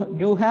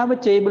you have a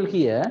table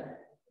here.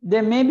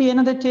 There may be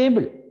another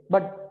table,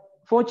 but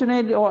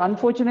fortunately or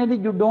unfortunately,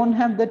 you don't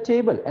have that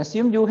table.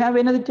 Assume you have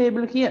another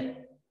table here.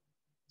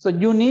 So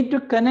you need to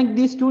connect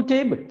these two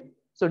tables.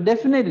 So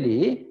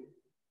definitely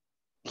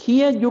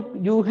here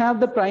you have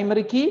the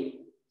primary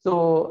key.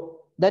 So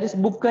that is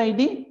book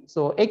ID.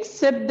 So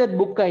except that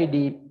book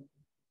ID,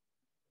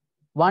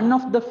 one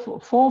of the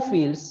four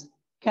fields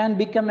can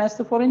become as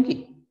the foreign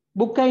key.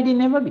 Book ID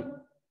never be.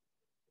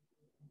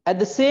 At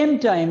the same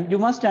time, you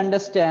must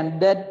understand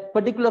that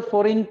particular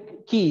foreign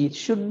key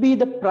should be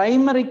the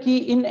primary key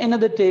in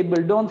another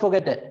table. Don't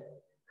forget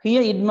that.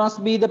 Here it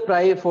must be the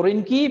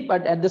foreign key,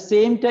 but at the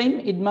same time,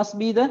 it must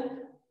be the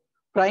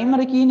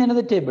primary key in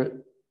another table.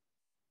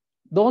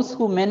 Those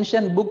who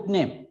mention book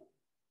name,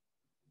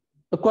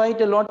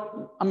 quite a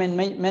lot,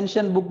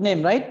 mention book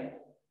name, right?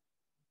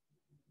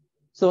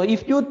 So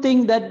if you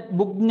think that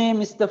book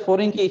name is the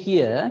foreign key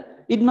here,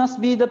 it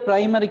must be the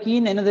primary key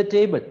in another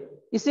table.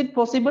 Is it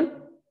possible?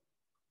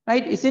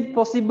 Right? Is it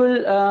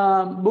possible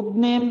book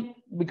name?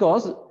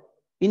 Because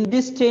in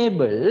this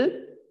table,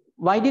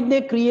 why did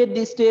they create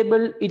this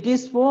table? It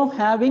is for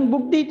having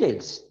book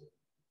details.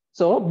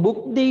 So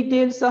book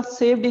details are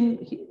saved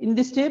in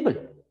this table.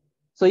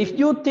 So if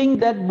you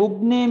think that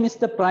book name is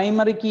the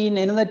primary key in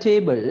another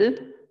table,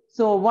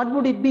 so what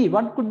would it be?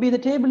 What could be the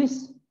table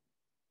is?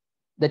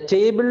 The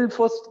table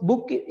for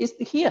book is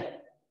here.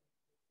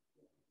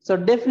 So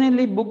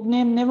definitely book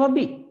name never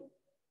be.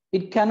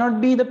 It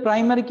cannot be the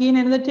primary key in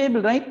another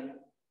table, right?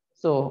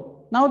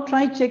 So now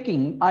try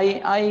checking.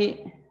 I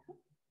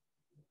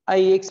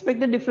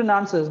expected different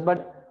answers,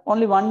 but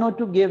only one or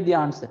two gave the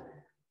answer.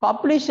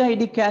 Publish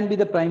ID can be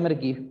the primary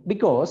key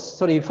because,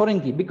 sorry, foreign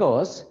key,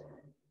 because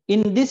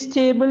in this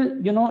table,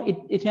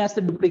 it has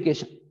the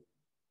duplication,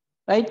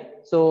 right?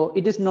 So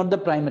it is not the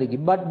primary key.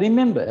 But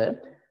remember,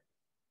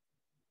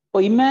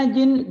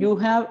 imagine you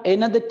have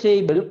another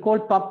table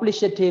called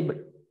publisher table.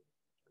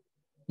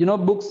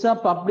 Books are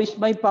published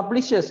by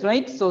publishers,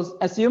 right? So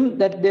assume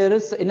that there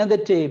is another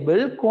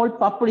table called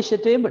publisher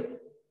table.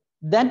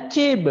 That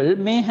table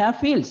may have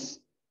fields.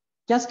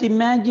 Just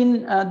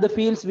imagine the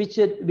fields which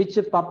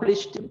a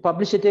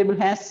publisher table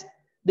has.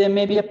 There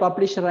may be a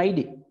publisher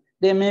ID.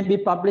 There may be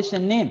publisher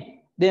name.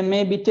 There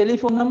may be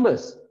telephone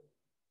numbers.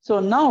 So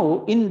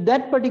now in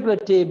that particular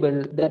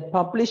table, that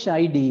publish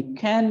ID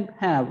can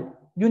have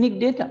unique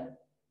data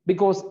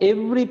because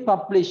every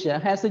publisher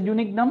has a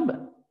unique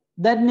number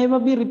that never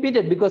be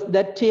repeated because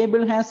that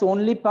table has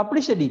only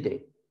publisher detail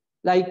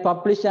like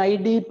publish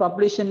ID,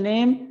 publisher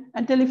name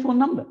and telephone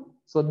number.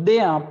 So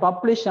their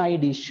publish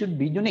ID should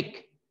be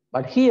unique,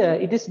 but here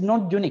it is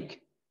not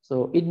unique.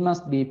 So it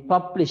must be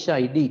publish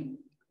ID.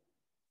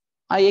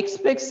 I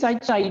expect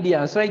such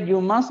ideas, right?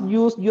 You must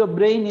use your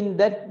brain in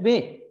that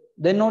way.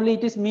 Then only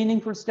it is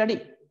meaningful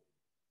study.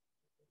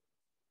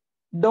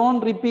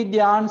 Don't repeat the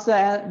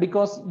answer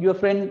because your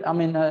friend,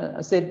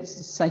 said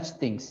such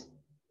things.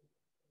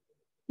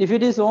 If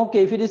it is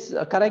okay, if it is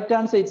a correct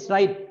answer, it's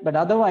right. But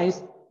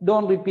otherwise,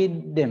 don't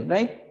repeat them,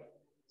 right?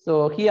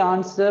 So here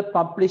answer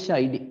publish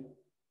ID.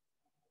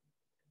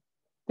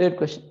 Third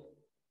question.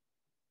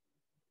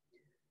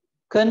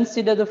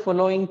 Consider the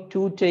following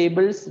two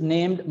tables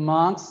named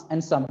marks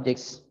and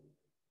subjects.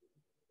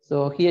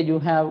 So here you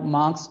have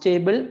marks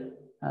table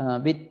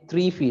with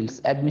three fields: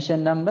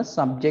 admission number,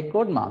 subject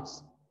code,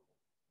 marks.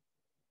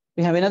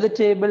 We have another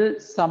table,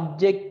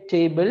 subject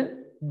table.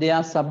 They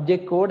are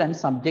subject code and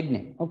subject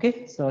name.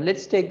 Okay, so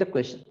let's take the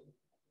question.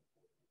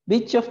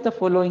 Which of the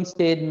following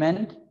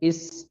statement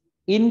is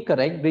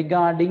incorrect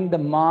regarding the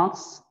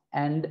marks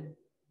and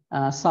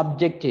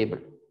subject table?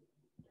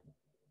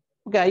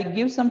 Okay, I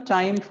give some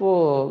time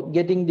for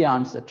getting the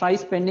answer. Try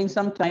spending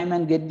some time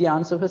and get the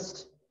answer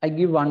first. I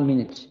give 1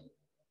 minute,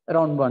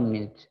 around 1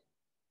 minute.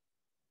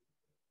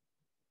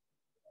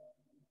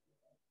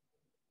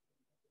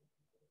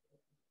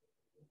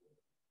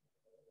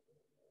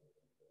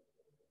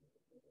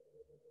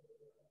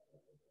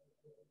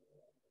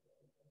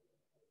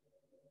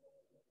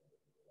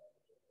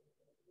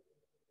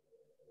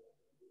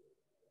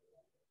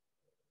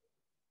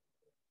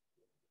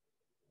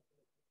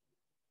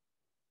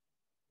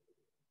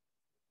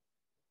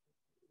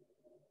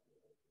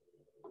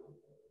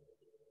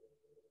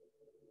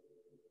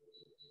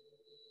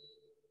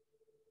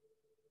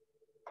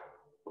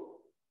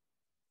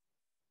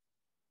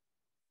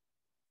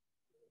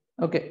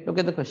 Okay, look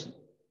at the question.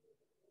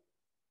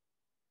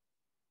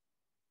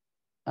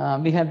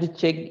 We have to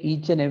check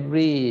each and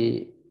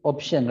every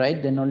option,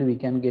 right? Then only we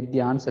can get the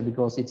answer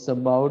because it's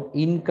about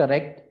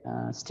incorrect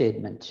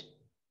statement.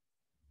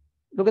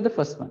 Look at the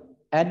first one.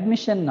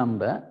 Admission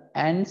number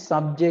and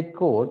subject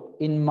code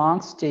in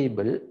marks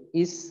table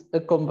is a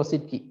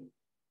composite key.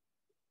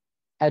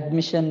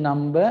 Admission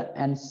number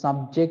and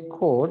subject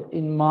code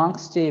in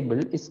marks table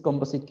is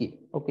composite key.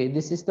 Okay,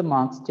 this is the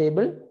marks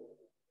table.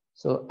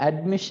 So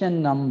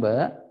admission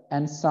number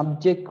and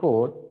subject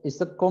code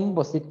is a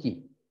composite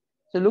key.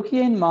 So look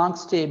here in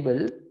marks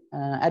table,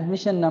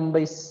 admission number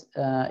is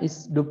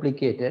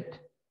duplicated.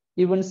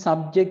 Even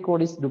subject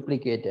code is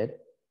duplicated.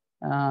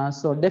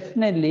 So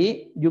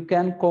definitely you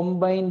can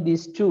combine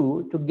these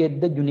two to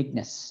get the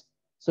uniqueness.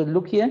 So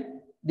look here,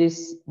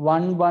 this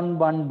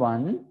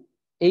 1111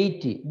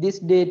 80, this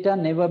data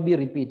never be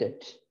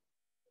repeated.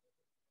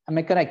 Am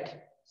I correct?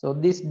 So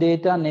this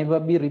data never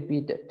be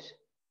repeated.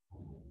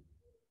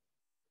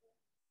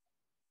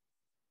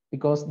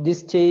 Because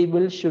this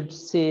table should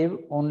save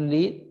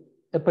only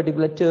a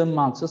particular term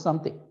marks or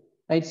something,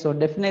 right? So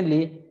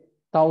definitely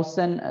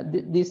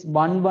 1000, this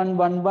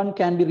 1111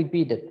 can be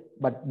repeated,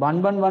 but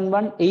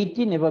 1111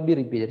 80 never be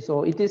repeated.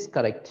 So it is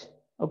correct.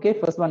 Okay,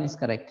 first one is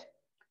correct.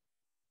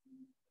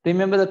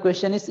 Remember the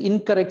question is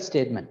incorrect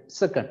statement.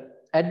 Second,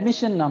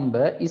 admission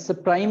number is a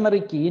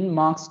primary key in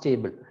marks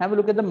table. Have a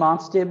look at the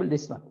marks table,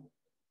 this one.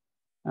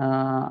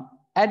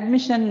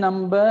 Admission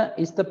number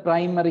is the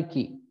primary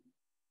key.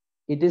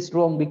 It is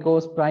wrong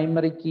because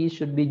primary key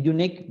should be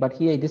unique, but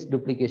here it is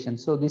duplication.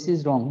 So this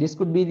is wrong. This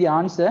could be the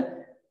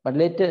answer, but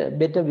later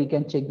better we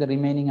can check the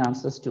remaining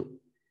answers too.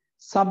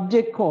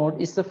 Subject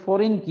code is a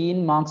foreign key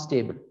in marks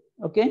table.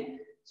 Okay.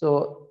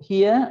 So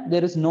here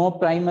there is no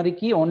primary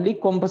key, only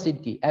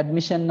composite key,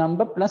 admission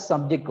number plus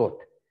subject code.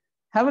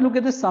 Have a look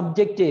at the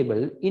subject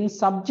table. In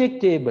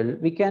subject table,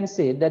 we can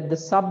say that the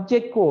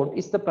subject code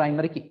is the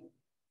primary key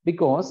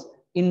because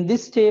in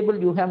this table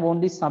you have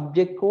only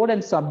subject code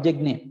and subject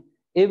name.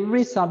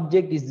 Every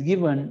subject is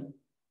given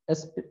a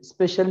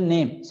special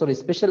name,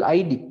 special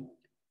ID.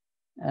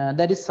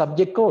 That is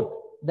subject code.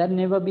 That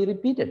never be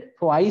repeated.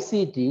 For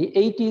ICT,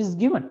 80 is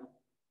given.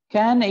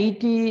 Can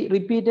 80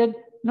 repeated?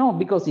 No,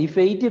 because if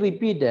 80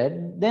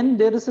 repeated, then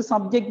there is a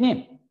subject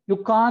name. You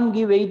can't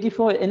give 80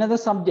 for another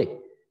subject.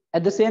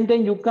 At the same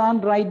time, you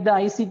can't write the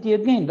ICT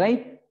again,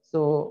 right?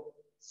 So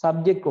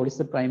subject code is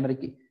the primary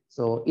key.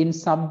 So in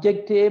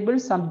subject table,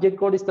 subject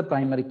code is the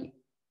primary key.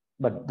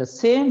 But the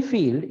same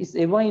field is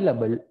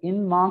available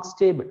in marks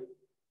table.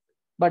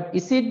 But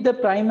is it the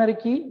primary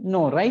key?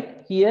 No,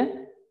 right?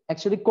 Here,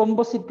 actually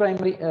composite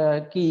primary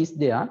key is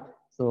there.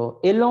 So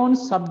alone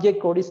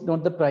subject code is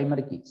not the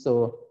primary key.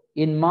 So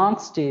in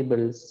marks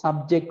table,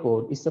 subject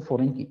code is a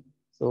foreign key.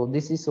 So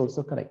this is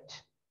also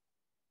correct.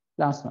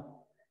 Last one.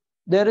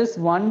 There is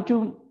one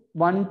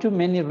to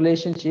many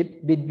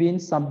relationship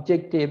between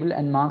subject table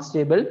and marks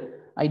table.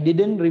 I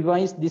didn't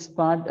revise this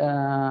part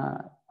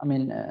I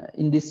mean,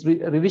 in this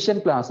revision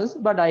classes,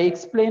 but I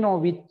explain or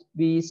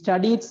we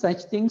studied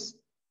such things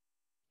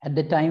at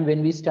the time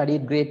when we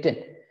studied grade 10.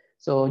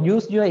 So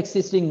use your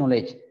existing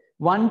knowledge.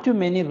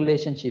 One-to-many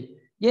relationship.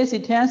 Yes,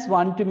 it has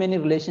one-to-many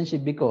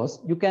relationship because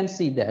you can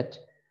see that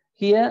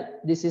here,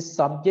 this is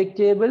subject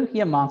table,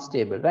 here marks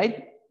table,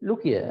 right?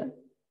 Look here,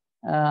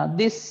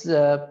 this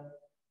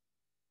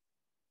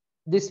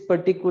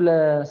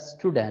particular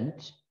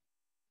student,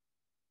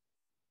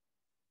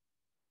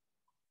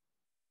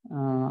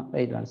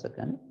 wait 1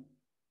 second.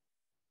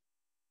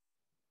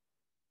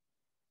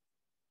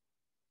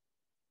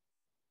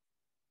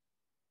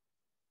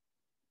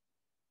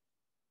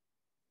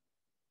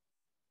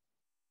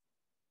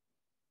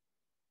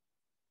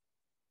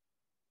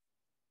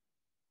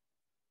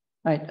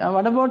 Right.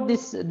 What about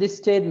this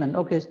statement?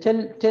 Okay,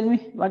 tell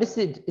me, what is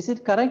it? Is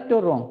it correct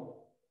or wrong?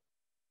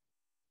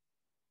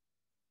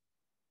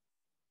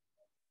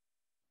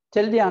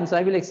 Tell the answer.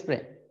 I will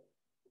explain.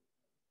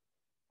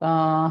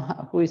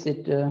 Who is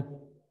it?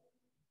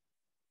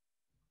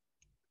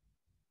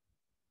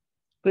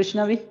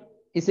 Krishnavi.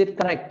 Is it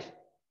correct?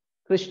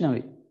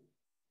 Krishnavi.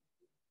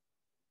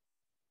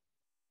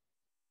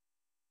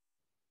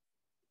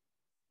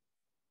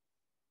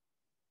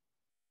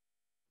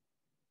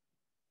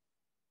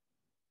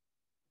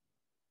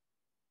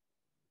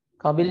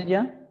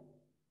 Kabilja.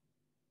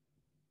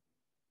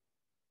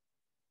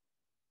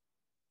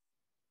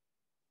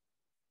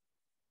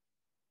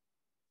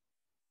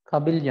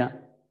 Kabilja.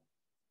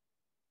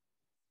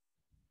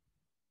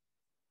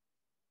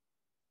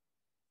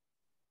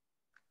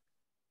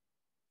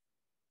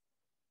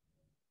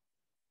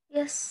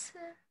 Yes,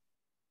 sir.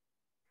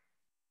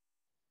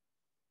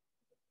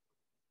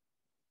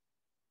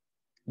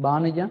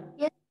 Banija.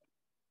 Yes.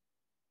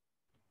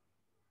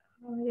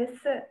 Yes,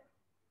 sir.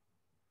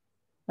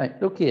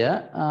 Right. Look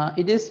here.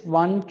 It is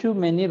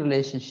one-to-many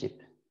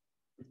relationship.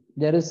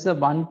 There is a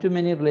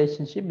one-to-many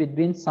relationship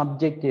between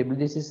subject table.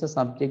 This is a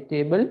subject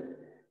table,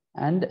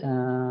 and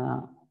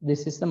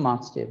this is the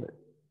marks table.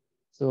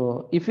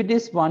 So if it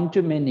is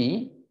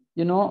one-to-many,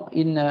 you know,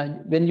 in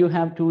when you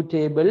have two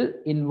table,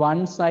 in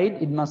one side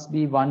it must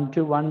be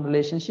one-to-one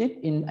relationship.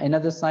 In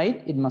another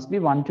side it must be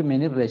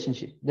one-to-many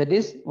relationship. That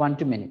is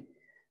one-to-many.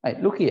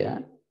 Right. Look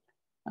here.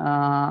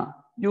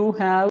 You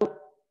have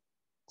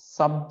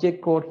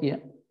subject code here.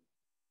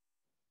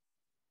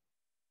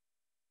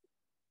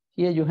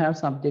 Here you have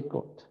subject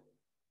code.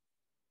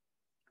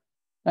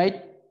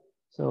 Right.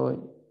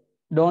 So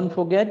don't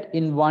forget,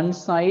 in one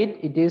side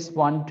it is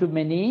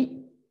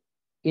one-to-many.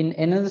 In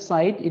another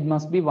side it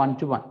must be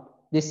one-to-one.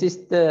 This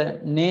is the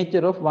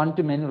nature of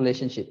one-to-many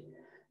relationship.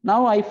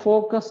 Now I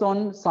focus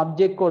on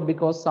subject code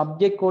because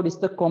subject code is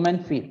the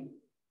common field.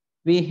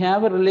 We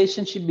have a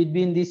relationship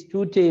between these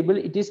two tables.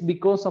 It is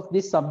because of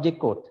this subject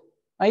code,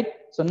 right?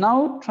 So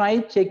now try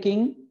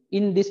checking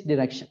in this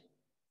direction.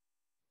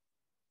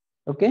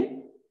 Okay,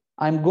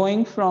 I'm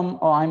going from,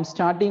 or I'm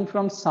starting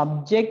from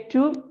subject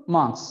to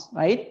marks,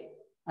 right?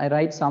 I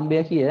write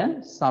somewhere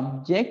here,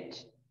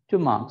 subject to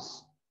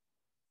marks.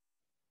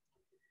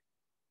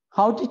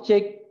 How to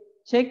check?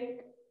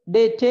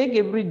 They take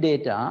every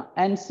data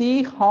and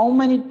see how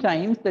many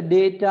times the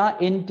data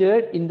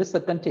entered in the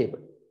second table,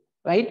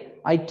 right?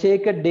 I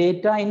take a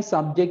data in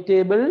subject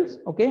tables,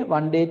 okay,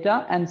 one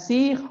data, and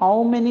see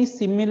how many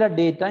similar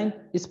data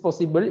is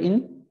possible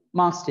in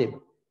marks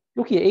table.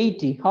 Look here,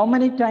 80. How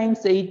many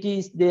times 80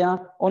 is there?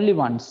 Only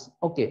once.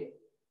 Okay.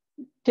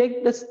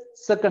 Take the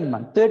second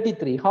one,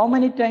 33. How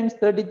many times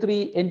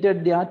 33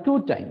 entered there?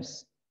 2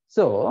 times.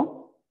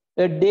 So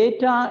a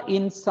data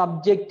in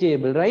subject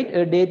table, right?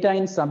 A data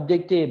in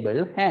subject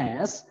table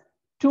has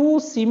 2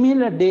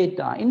 similar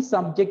data in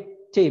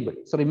subject table,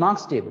 sorry,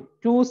 marks table.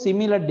 2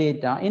 similar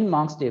data in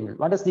marks table.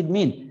 What does it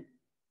mean?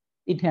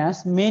 It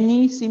has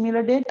many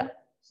similar data.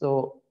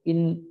 So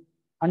in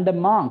under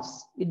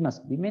marks, it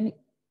must be many.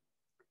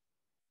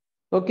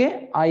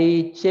 Okay,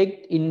 I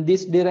checked in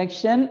this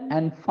direction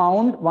and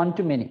found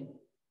one-to-many,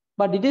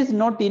 but it is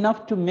not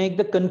enough to make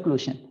the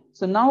conclusion.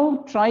 So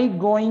now try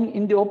going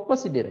in the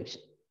opposite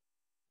direction.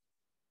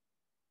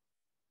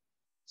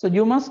 So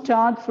you must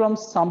start from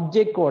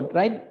subject code,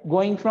 right?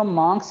 Going from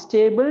marks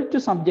table to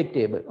subject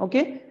table.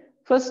 Okay,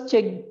 first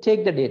take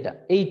the data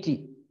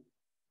 80.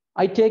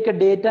 I take a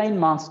data in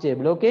marks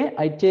table. Okay,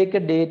 I take a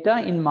data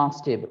in marks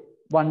table,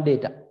 one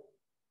data.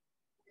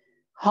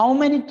 How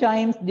many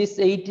times this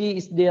 80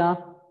 is there?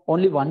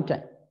 Only one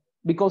time,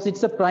 because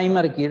it's a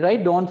primary key,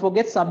 right? Don't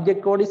forget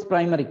subject code is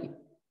primary key.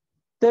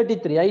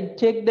 33, I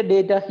take the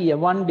data here,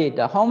 one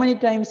data. How many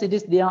times it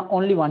is there?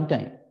 Only one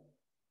time.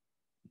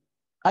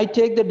 I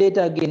take the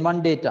data again,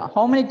 one data.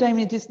 How many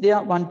times it is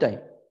there? One time.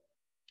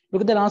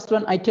 Look at the last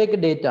one. I take a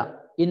data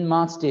in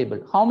marks table.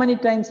 How many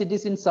times it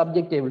is in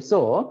subject table?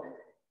 So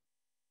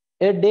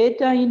a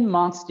data in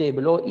marks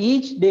table, or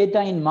each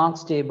data in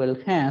marks table,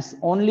 has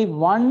only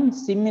one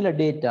similar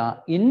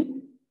data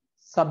in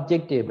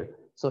subject table.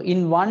 So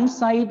in one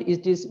side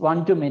it is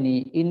one-to-many,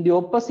 in the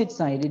opposite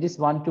side it is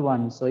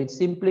one-to-one. So it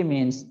simply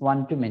means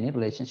one-to-many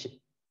relationship.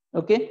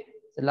 Okay,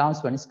 the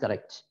last one is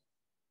correct.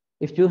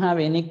 If you have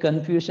any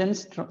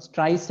confusions,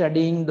 try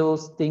studying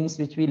those things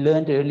which we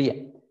learned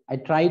earlier. I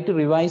try to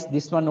revise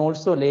this one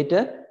also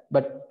later,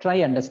 but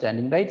try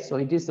understanding, right? So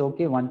it is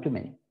okay, one to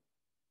many.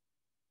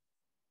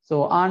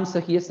 So answer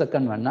here,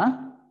 second one, huh?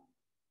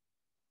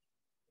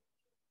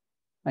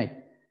 Right.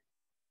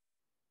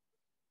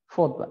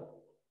 Fourth one.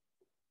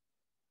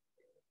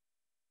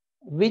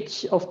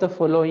 Which of the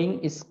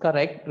following is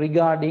correct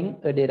regarding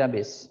a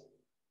database?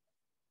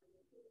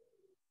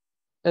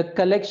 A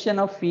collection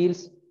of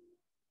fields.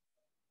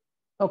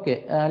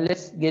 Okay,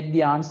 let's get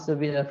the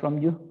answer from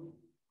you.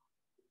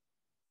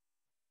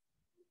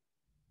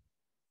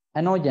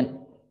 Anojan.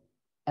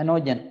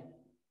 Anojan.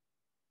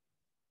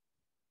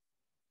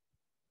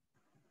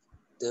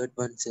 Third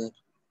one, sir.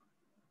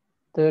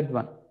 Third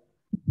one.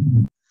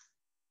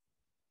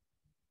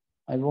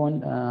 I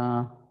want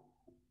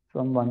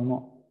from one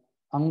more.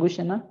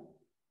 Angushana.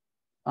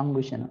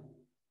 Angushana.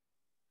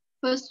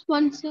 First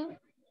one, sir.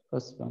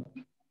 First one.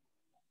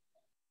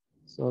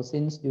 So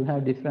since you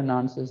have different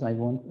answers, I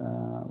want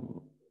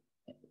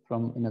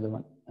from another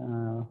one.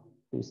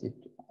 Who is it?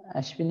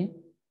 Ashwini?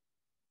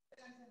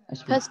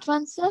 Ashwini. First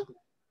one, sir.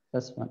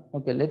 First one.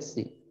 Okay, let's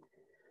see.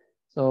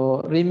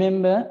 So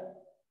remember,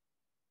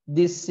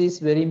 this is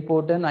very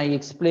important. I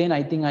explained,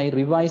 I think I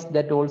revised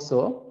that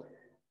also.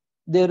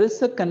 There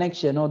is a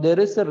connection or there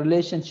is a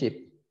relationship.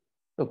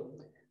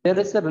 Look, there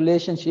is a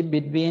relationship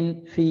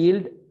between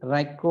field,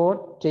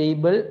 record,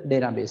 table,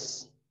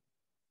 database.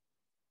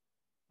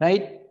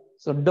 Right?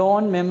 So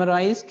don't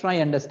memorize, try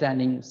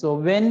understanding. So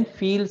when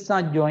fields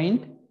are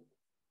joined,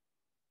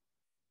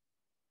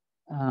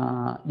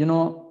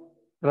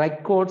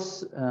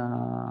 records,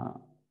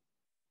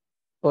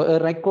 or a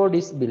record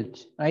is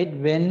built, right?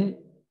 When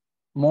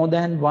more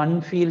than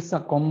one fields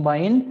are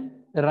combined,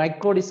 a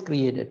record is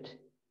created.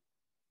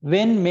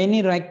 When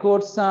many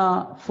records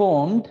are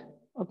formed,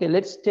 okay,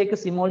 let's take a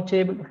small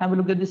table. Have a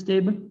look at this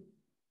table.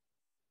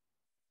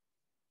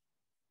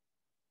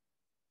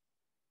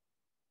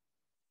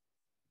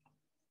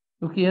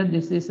 Look here,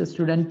 this is a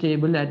student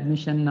table,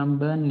 admission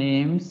number,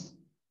 names,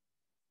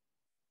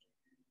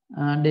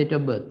 date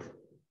of birth.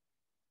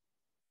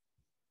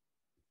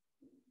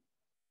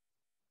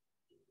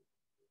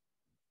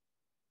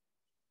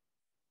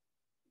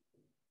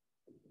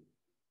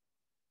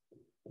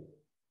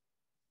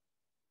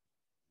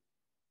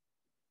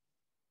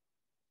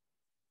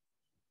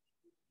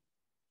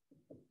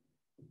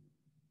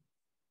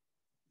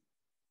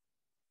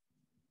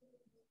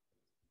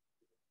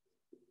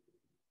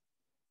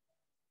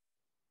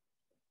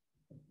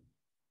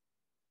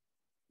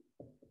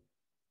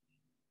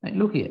 Right,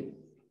 look here.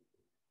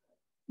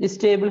 This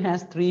table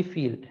has three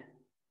fields: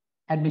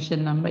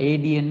 admission number,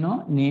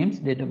 ADNO, names,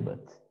 date of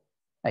birth.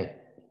 Right.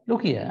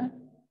 Look here.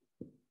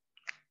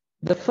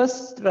 The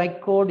first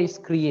record is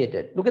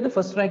created. Look at the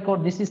first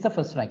record. This is the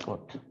first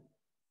record.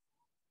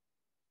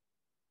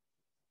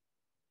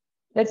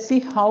 Let's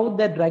see how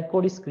that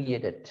record is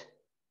created.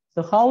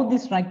 So how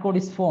this record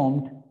is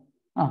formed?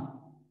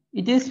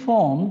 It is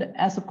formed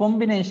as a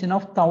combination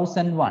of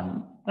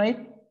 1001, right?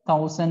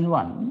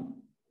 1001,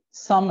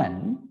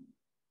 summon,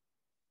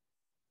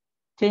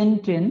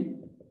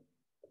 1010,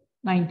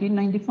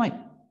 1995.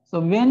 So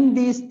when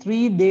these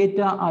three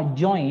data are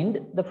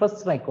joined, the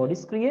first record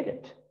is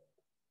created.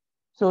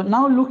 So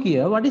now look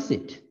here, what is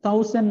it?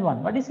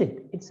 1001, what is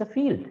it? It's a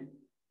field.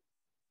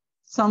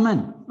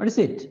 Summon, what is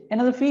it?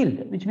 Another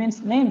field, which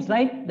means names,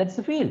 right? That's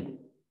a field.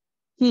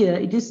 Here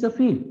it is the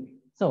field.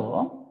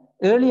 So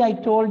earlier I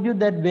told you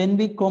that when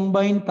we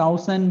combine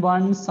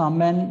 1001,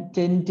 summon,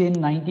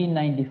 1010,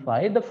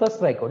 1995, the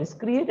first record is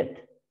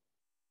created.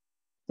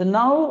 So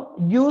now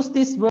use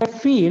this word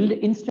field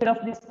instead of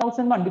this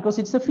 1001 because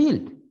it's a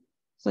field.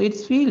 So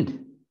it's field.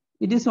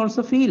 It is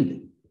also field.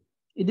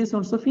 It is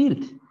also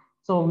field.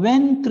 So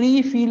when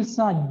three fields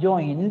are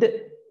joined,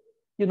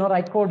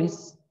 record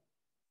is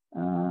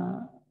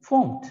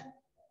formed.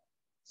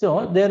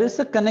 So there is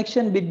a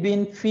connection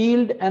between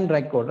field and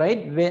record,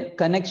 right? Where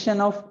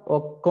connection of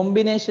or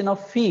combination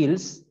of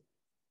fields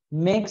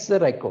makes a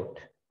record.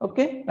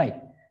 Okay, right.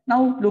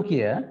 Now look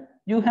here,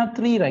 you have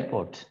three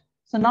records.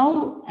 So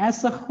now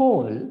as a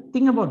whole,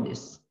 think about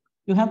this.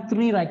 You have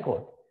three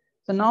records.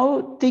 So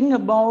now think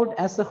about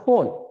as a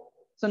whole.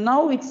 So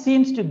now it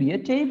seems to be a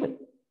table,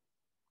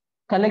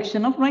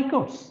 collection of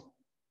records.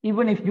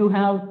 Even if you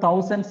have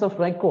thousands of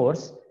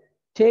records,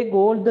 take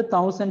all the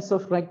thousands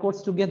of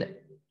records together.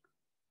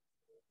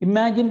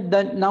 Imagine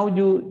that now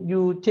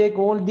you take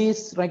all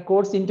these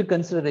records into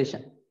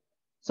consideration.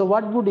 So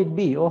what would it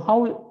be or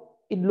how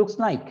it looks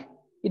like?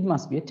 It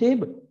must be a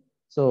table.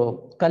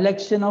 So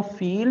collection of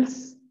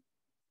fields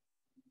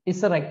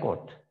is a record.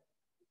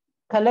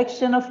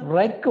 Collection of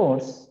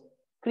records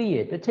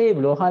create a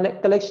table, or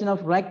collection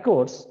of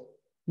records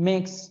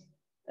makes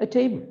a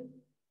table.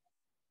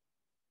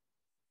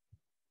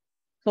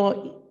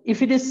 So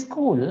if it is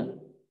school,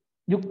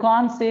 you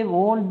can't save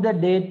all the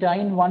data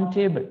in one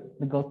table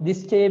because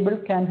this table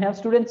can have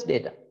students'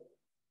 data.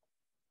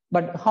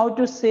 But how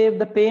to save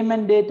the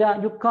payment data?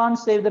 You can't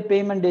save the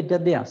payment data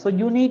there. So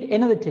you need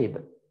another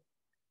table.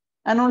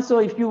 And also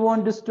if you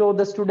want to store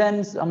the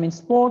students, I mean,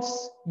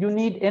 sports, you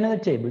need another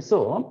table.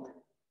 So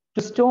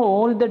to store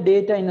all the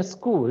data in a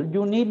school,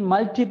 you need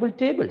multiple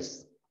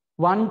tables.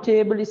 One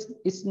table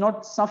is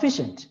not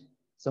sufficient.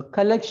 So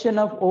collection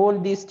of all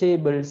these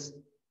tables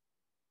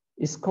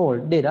is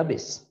called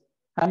database.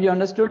 Have you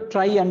understood?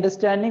 Try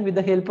understanding with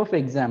the help of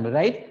example,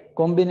 right?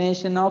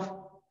 Combination of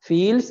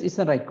fields is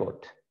a record.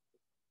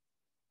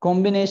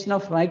 Combination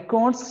of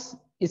records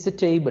is a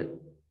table.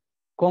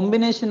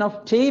 Combination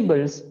of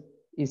tables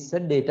is a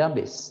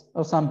database,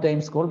 or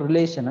sometimes called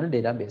relational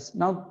database.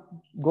 Now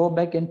go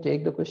back and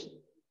take the question.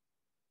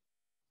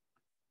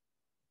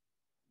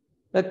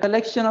 The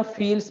collection of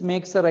fields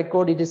makes a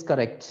record, it is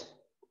correct.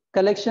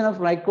 Collection of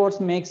records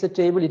makes a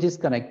table, it is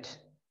correct.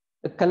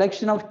 The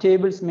collection of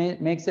tables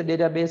makes a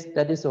database,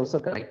 that is also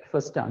correct.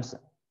 First answer,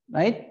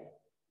 right?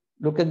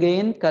 Look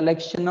again,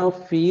 collection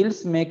of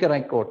fields make a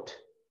record.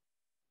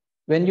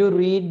 When you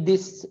read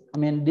this, I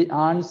mean, the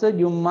answer,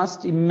 you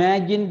must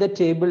imagine the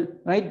table,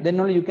 right? Then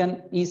only you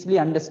can easily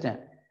understand.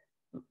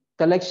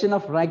 Collection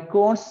of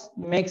records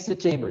makes a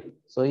table.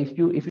 So if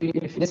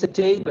there's a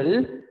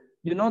table,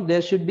 you know,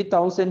 there should be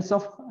thousands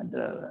of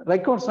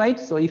records, right?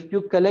 So if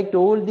you collect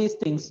all these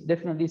things,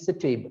 definitely it's a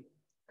table.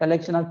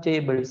 Collection of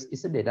tables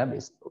is a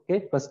database.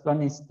 Okay, first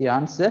one is the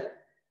answer.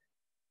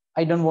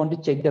 I don't want to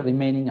check the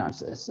remaining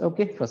answers.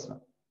 Okay, first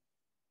one.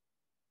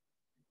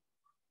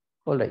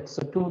 All right,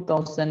 so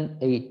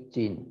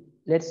 2018.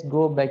 Let's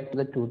go back to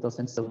the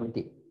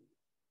 2017.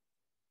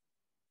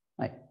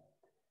 Right.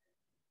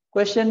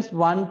 Questions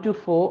 1 to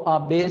 4 are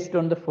based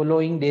on the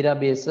following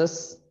database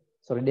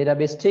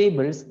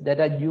tables that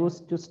are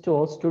used to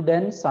store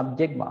student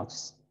subject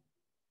marks.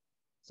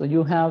 So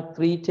you have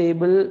 3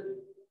 tables.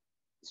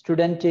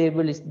 Student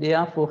table is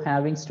there for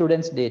having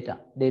students data,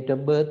 date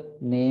of birth,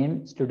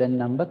 name, student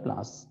number,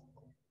 class.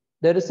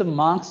 There is a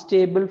marks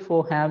table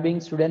for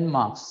having student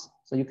marks.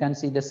 So you can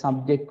see the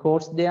subject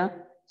codes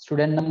there,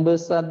 student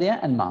numbers are there,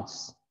 and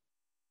marks.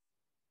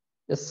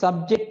 The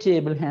subject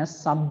table has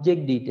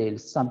subject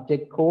details,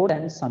 subject code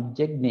and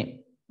subject name.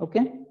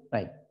 Okay,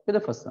 right. For the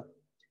first one.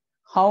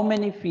 How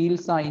many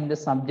fields are in the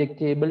subject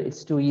table?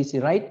 It's too easy,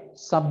 right?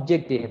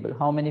 Subject table.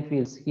 How many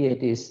fields? Here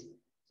it is.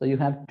 So you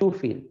have 2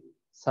 fields.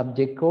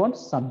 Subject code,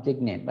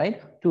 subject name,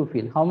 right? 2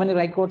 fields. How many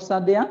records are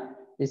there?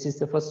 This is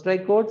the first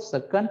record,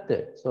 second,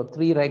 third. So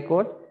 3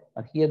 records.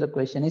 Here the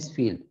question is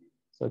field.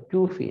 So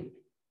 2 fields.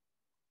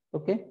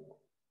 Okay.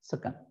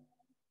 Second.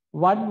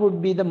 What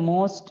would be the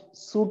most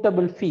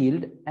suitable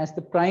field as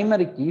the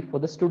primary key for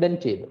the student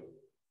table?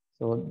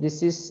 So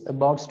this is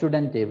about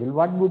student table.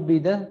 What would be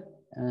the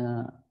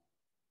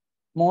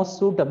most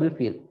suitable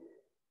field?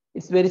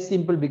 It's very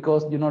simple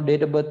because, you know,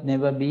 date of birth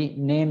never be,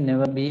 name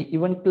never be,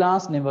 even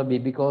class never be,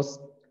 because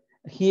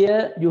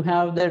here you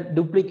have the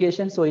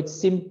duplication. So it's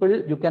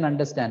simple, you can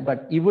understand.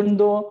 But even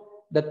though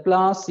the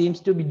class seems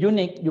to be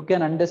unique, you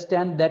can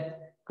understand that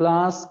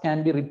class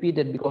can be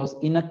repeated because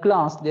in a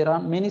class there are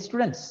many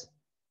students.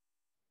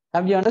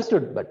 Have you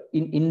understood? But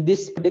in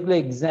this particular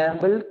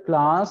example,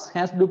 class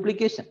has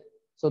duplication.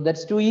 So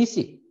that's too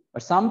easy.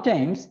 But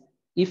sometimes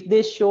if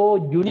they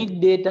show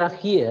unique data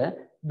here,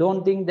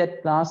 don't think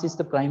that class is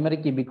the primary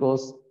key,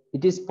 because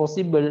it is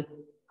possible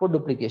for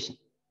duplication.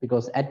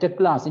 Because at a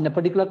class, in a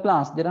particular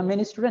class, there are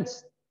many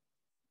students.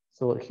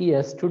 So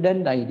here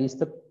student ID is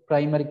the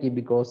primary key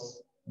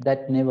because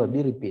that never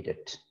be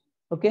repeated.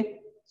 Okay.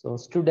 So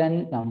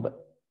student number,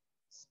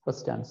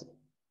 first answer.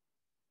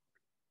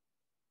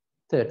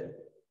 Third.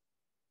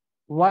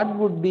 What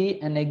would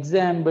be an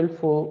example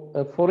for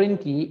a foreign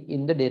key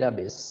in the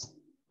database?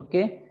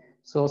 Okay,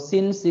 so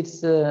since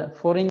it's a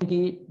foreign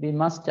key, we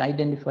must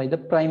identify the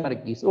primary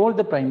keys, all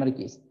the primary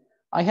keys.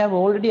 I have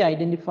already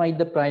identified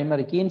the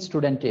primary key in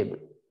student table.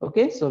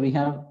 Okay, so we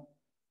have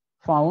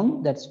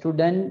found that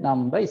student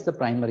number is the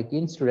primary key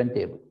in student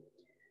table.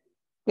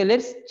 Okay,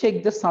 let's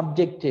check the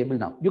subject table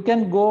now. You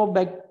can go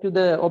back to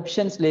the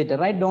options later,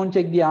 right? Don't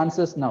check the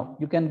answers now.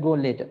 You can go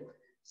later.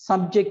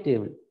 Subject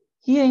table.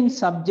 Here in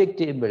subject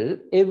table,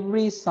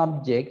 every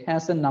subject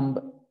has a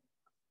number.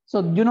 So,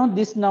 you know,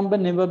 this number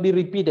never be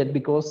repeated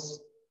because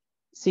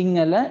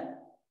Sinhala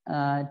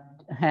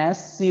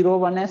has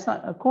 01 as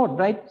a code,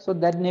 right? So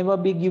that never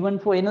be given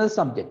for another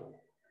subject.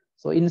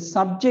 So in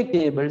subject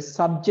table,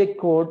 subject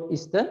code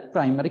is the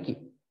primary key.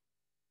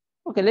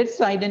 Okay,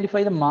 let's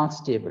identify the marks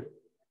table.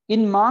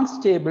 In marks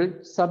table,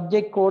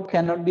 subject code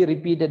cannot be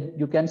repeated.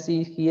 You can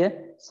see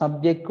here,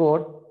 subject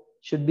code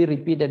should be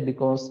repeated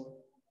because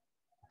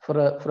for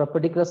a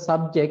particular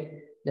subject,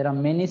 there are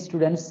many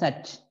students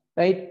set,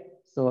 right?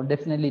 So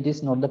definitely it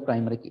is not the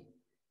primary key.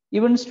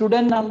 Even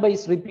student number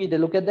is repeated.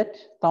 Look at that.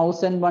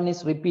 1001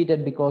 is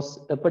repeated because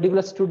a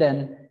particular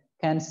student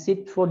can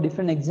sit for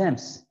different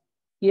exams.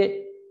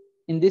 Here,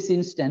 in this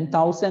instance,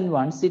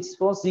 1001 sits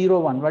for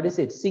 01. What is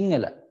it?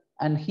 Singular.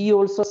 And he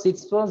also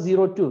sits for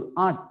 02,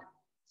 art.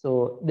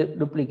 So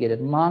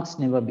duplicated. Marks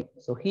never be.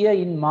 So here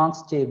in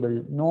marks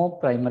table, no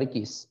primary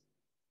keys.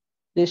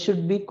 There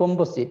should be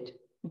composite.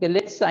 Okay,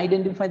 let's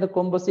identify the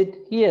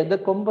composite. Here, the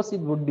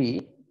composite would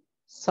be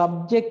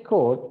subject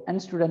code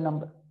and student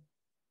number.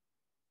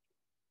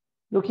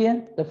 Look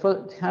here, the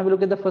first, have a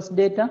look at the first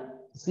data,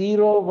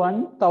 0,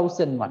 1,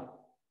 1001.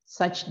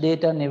 Such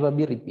data never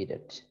be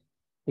repeated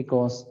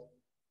because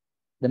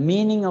the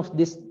meaning of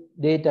this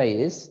data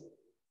is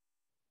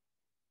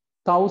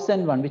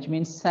 1001, which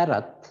means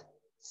Sarath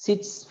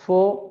sits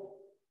for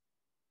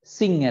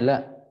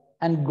Sinhala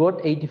and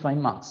got 85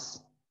 marks.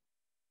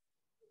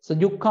 So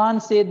you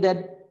can't say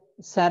that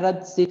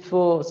Sarath sit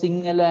for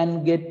Sinhala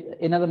and get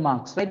another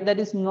marks, right? That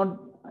is not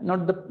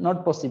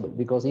possible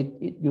because it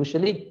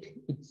usually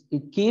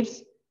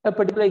keeps a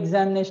particular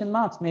examination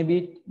marks,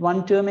 maybe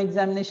one term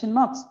examination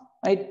marks,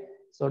 right?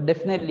 So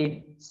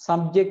definitely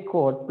subject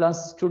code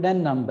plus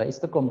student number is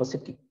the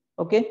composite key.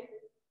 Okay.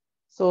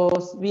 So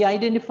we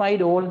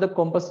identified all the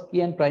composite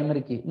key and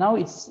primary key. Now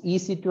it's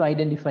easy to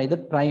identify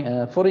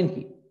the foreign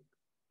key.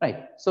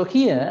 Right. So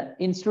here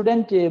in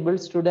student table,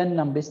 student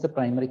number is the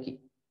primary key.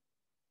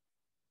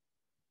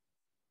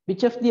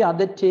 Which of the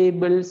other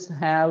tables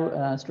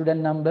have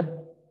student number?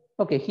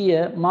 Okay,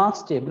 here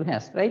marks table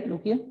has, right?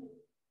 Look here.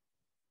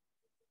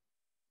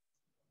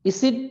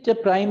 Is it a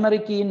primary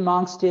key in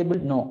marks table?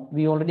 No,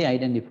 we already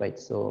identified.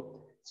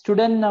 So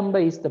student number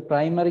is the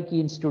primary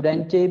key in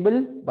student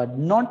table, but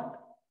not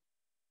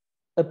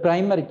a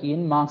primary key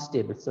in marks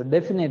table. So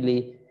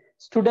definitely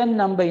student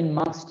number in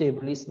marks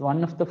table is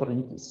one of the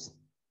foreign keys.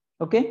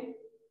 Okay.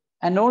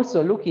 And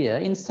also look here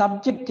in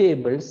subject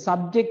table,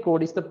 subject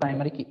code is the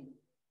primary key.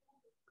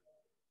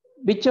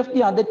 Which of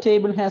the other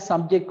table has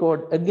subject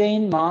code?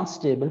 Again, marks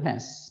table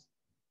has.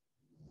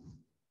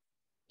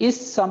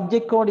 Is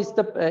subject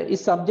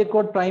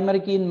code primary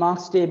key in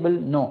marks table?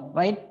 No,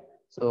 right?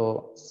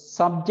 So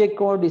subject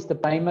code is the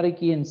primary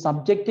key in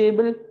subject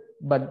table,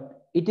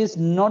 but it is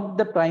not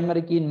the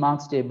primary key in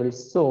marks table.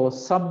 So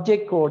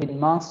subject code in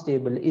marks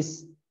table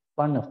is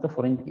one of the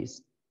foreign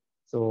keys.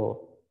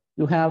 So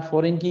you have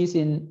foreign keys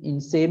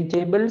in same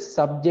table,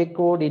 subject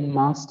code in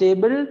marks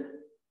table,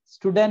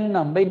 student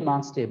number in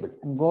marks table.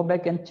 And go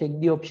back and check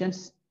the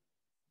options.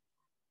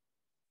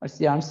 What's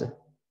the answer?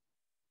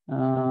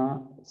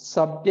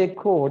 Subject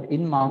code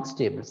in marks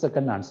table.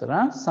 Second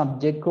answer,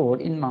 subject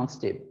code in marks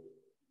table.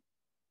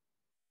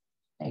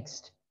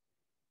 Next.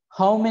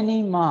 How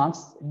many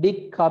marks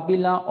did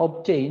Kabila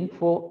obtain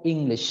for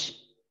English?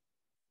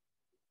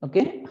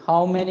 Okay.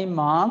 How many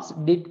marks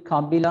did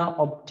Kabila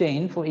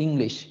obtain for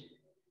English?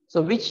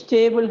 So which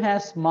table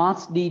has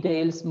marks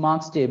details,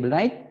 marks table,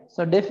 right?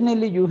 So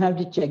definitely you have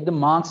to check the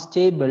marks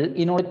table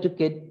in order to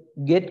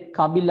get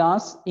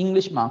Kabila's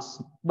English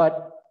marks.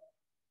 But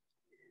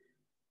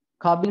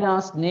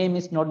Kabila's name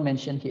is not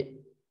mentioned here.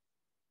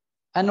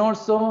 And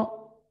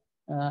also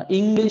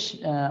English,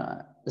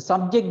 the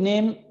subject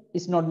name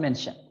is not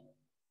mentioned.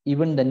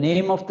 Even the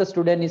name of the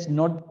student is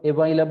not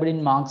available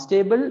in marks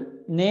table.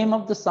 Name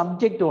of the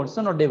subject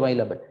also not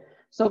available.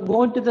 So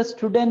go to the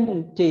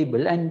student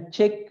table and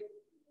check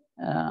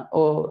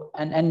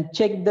and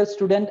check the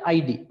student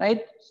ID,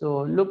 right?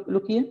 So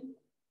look here,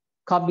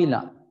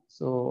 Kabila.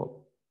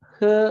 So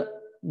her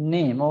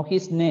name or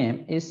his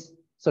name is,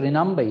 sorry,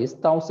 number is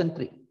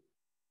 1003.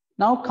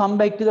 Now come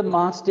back to the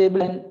marks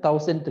table and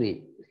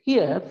 1003.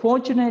 Here,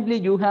 fortunately,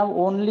 you have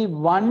only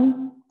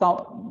one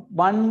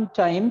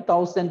time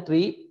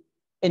 1003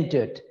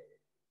 entered.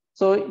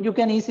 So you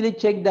can easily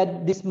check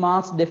that this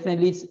marks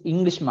definitely is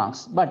English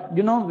marks. But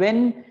you know,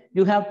 when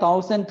you have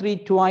 1003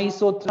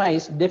 twice or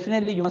thrice,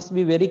 definitely you must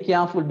be very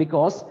careful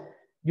because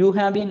you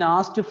have been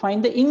asked to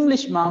find the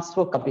English marks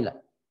for Kapila.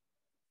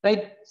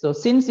 Right? So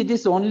since it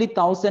is only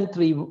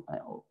 1003,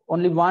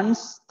 only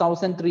once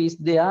 1003 is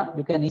there,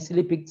 you can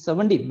easily pick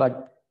 70,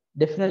 but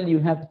definitely you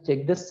have to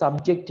check the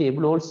subject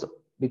table also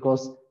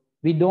because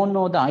we don't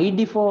know the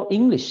ID for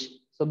English.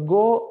 So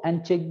go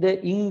and check the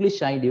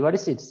English ID. What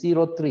is it?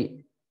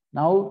 03.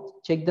 Now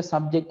check the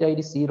subject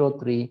ID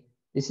 03.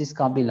 This is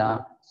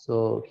Kabila.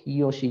 So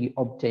he or she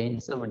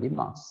obtained 70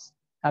 marks.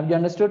 Have you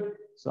understood?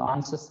 So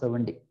answer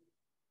 70.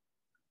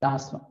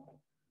 Last one.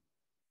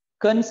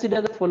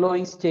 Consider the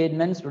following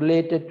statements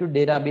related to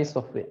database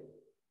software.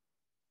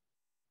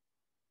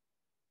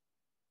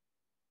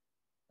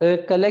 A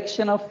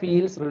collection of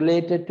fields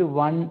related to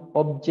one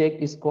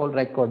object is called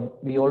record.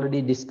 We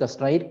already discussed,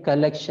 right?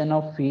 Collection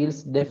of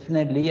fields,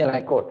 definitely a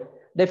record.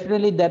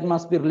 Definitely that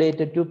must be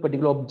related to a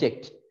particular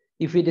object.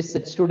 If it is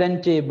a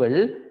student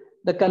table,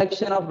 the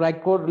collection of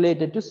record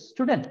related to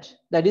student,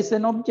 that is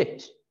an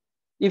object.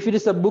 If it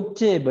is a book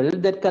table,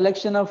 that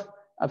collection of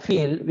a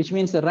field, which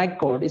means a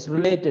record, is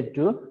related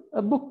to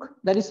a book,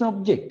 that is an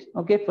object.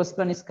 Okay, first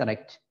one is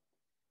correct.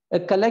 A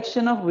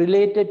collection of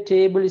related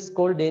table is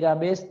called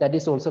database, that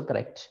is also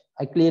correct.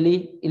 I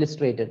clearly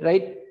illustrated,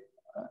 right?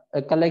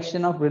 A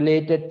collection of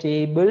related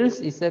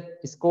tables is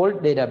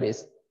called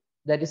database,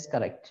 that is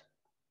correct.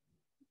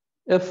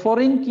 A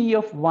foreign key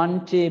of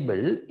one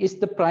table is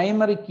the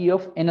primary key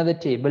of another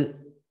table.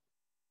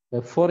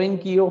 The foreign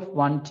key of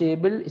one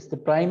table is the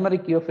primary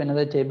key of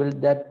another table.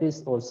 That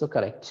is also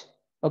correct.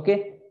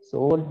 Okay, so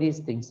all these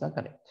things are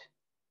correct.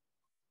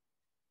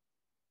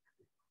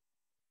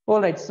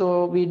 All right,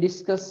 so we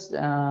discussed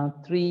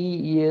 3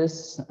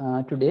 years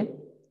today.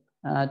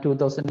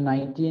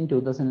 2019,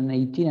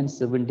 2018, and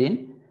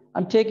 17.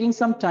 I'm taking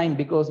some time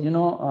because, you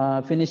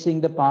know,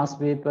 finishing the past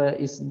paper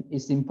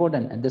is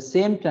important. At the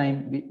same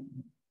time,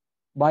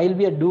 while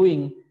we are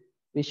doing,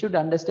 we should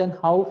understand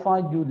how far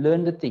you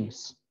learn the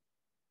things,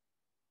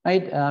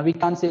 right? We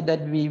can't say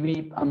that I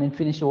mean,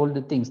 finish all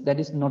the things. That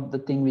is not the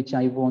thing which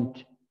I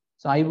want.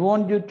 So I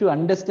want you to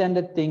understand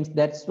the things.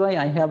 That's why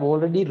I have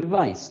already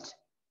revised.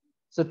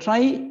 So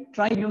try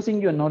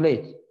using your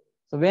knowledge.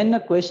 So when a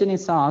question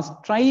is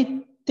asked,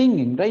 try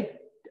thinking, right?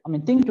 I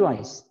mean, think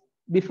twice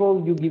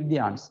before you give the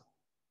answer.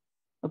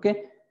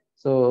 Okay.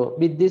 So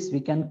with this,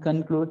 we can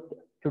conclude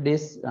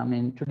today's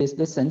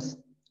lessons,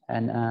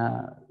 and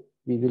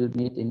we will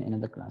meet in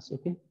another class.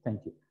 Okay.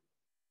 Thank you.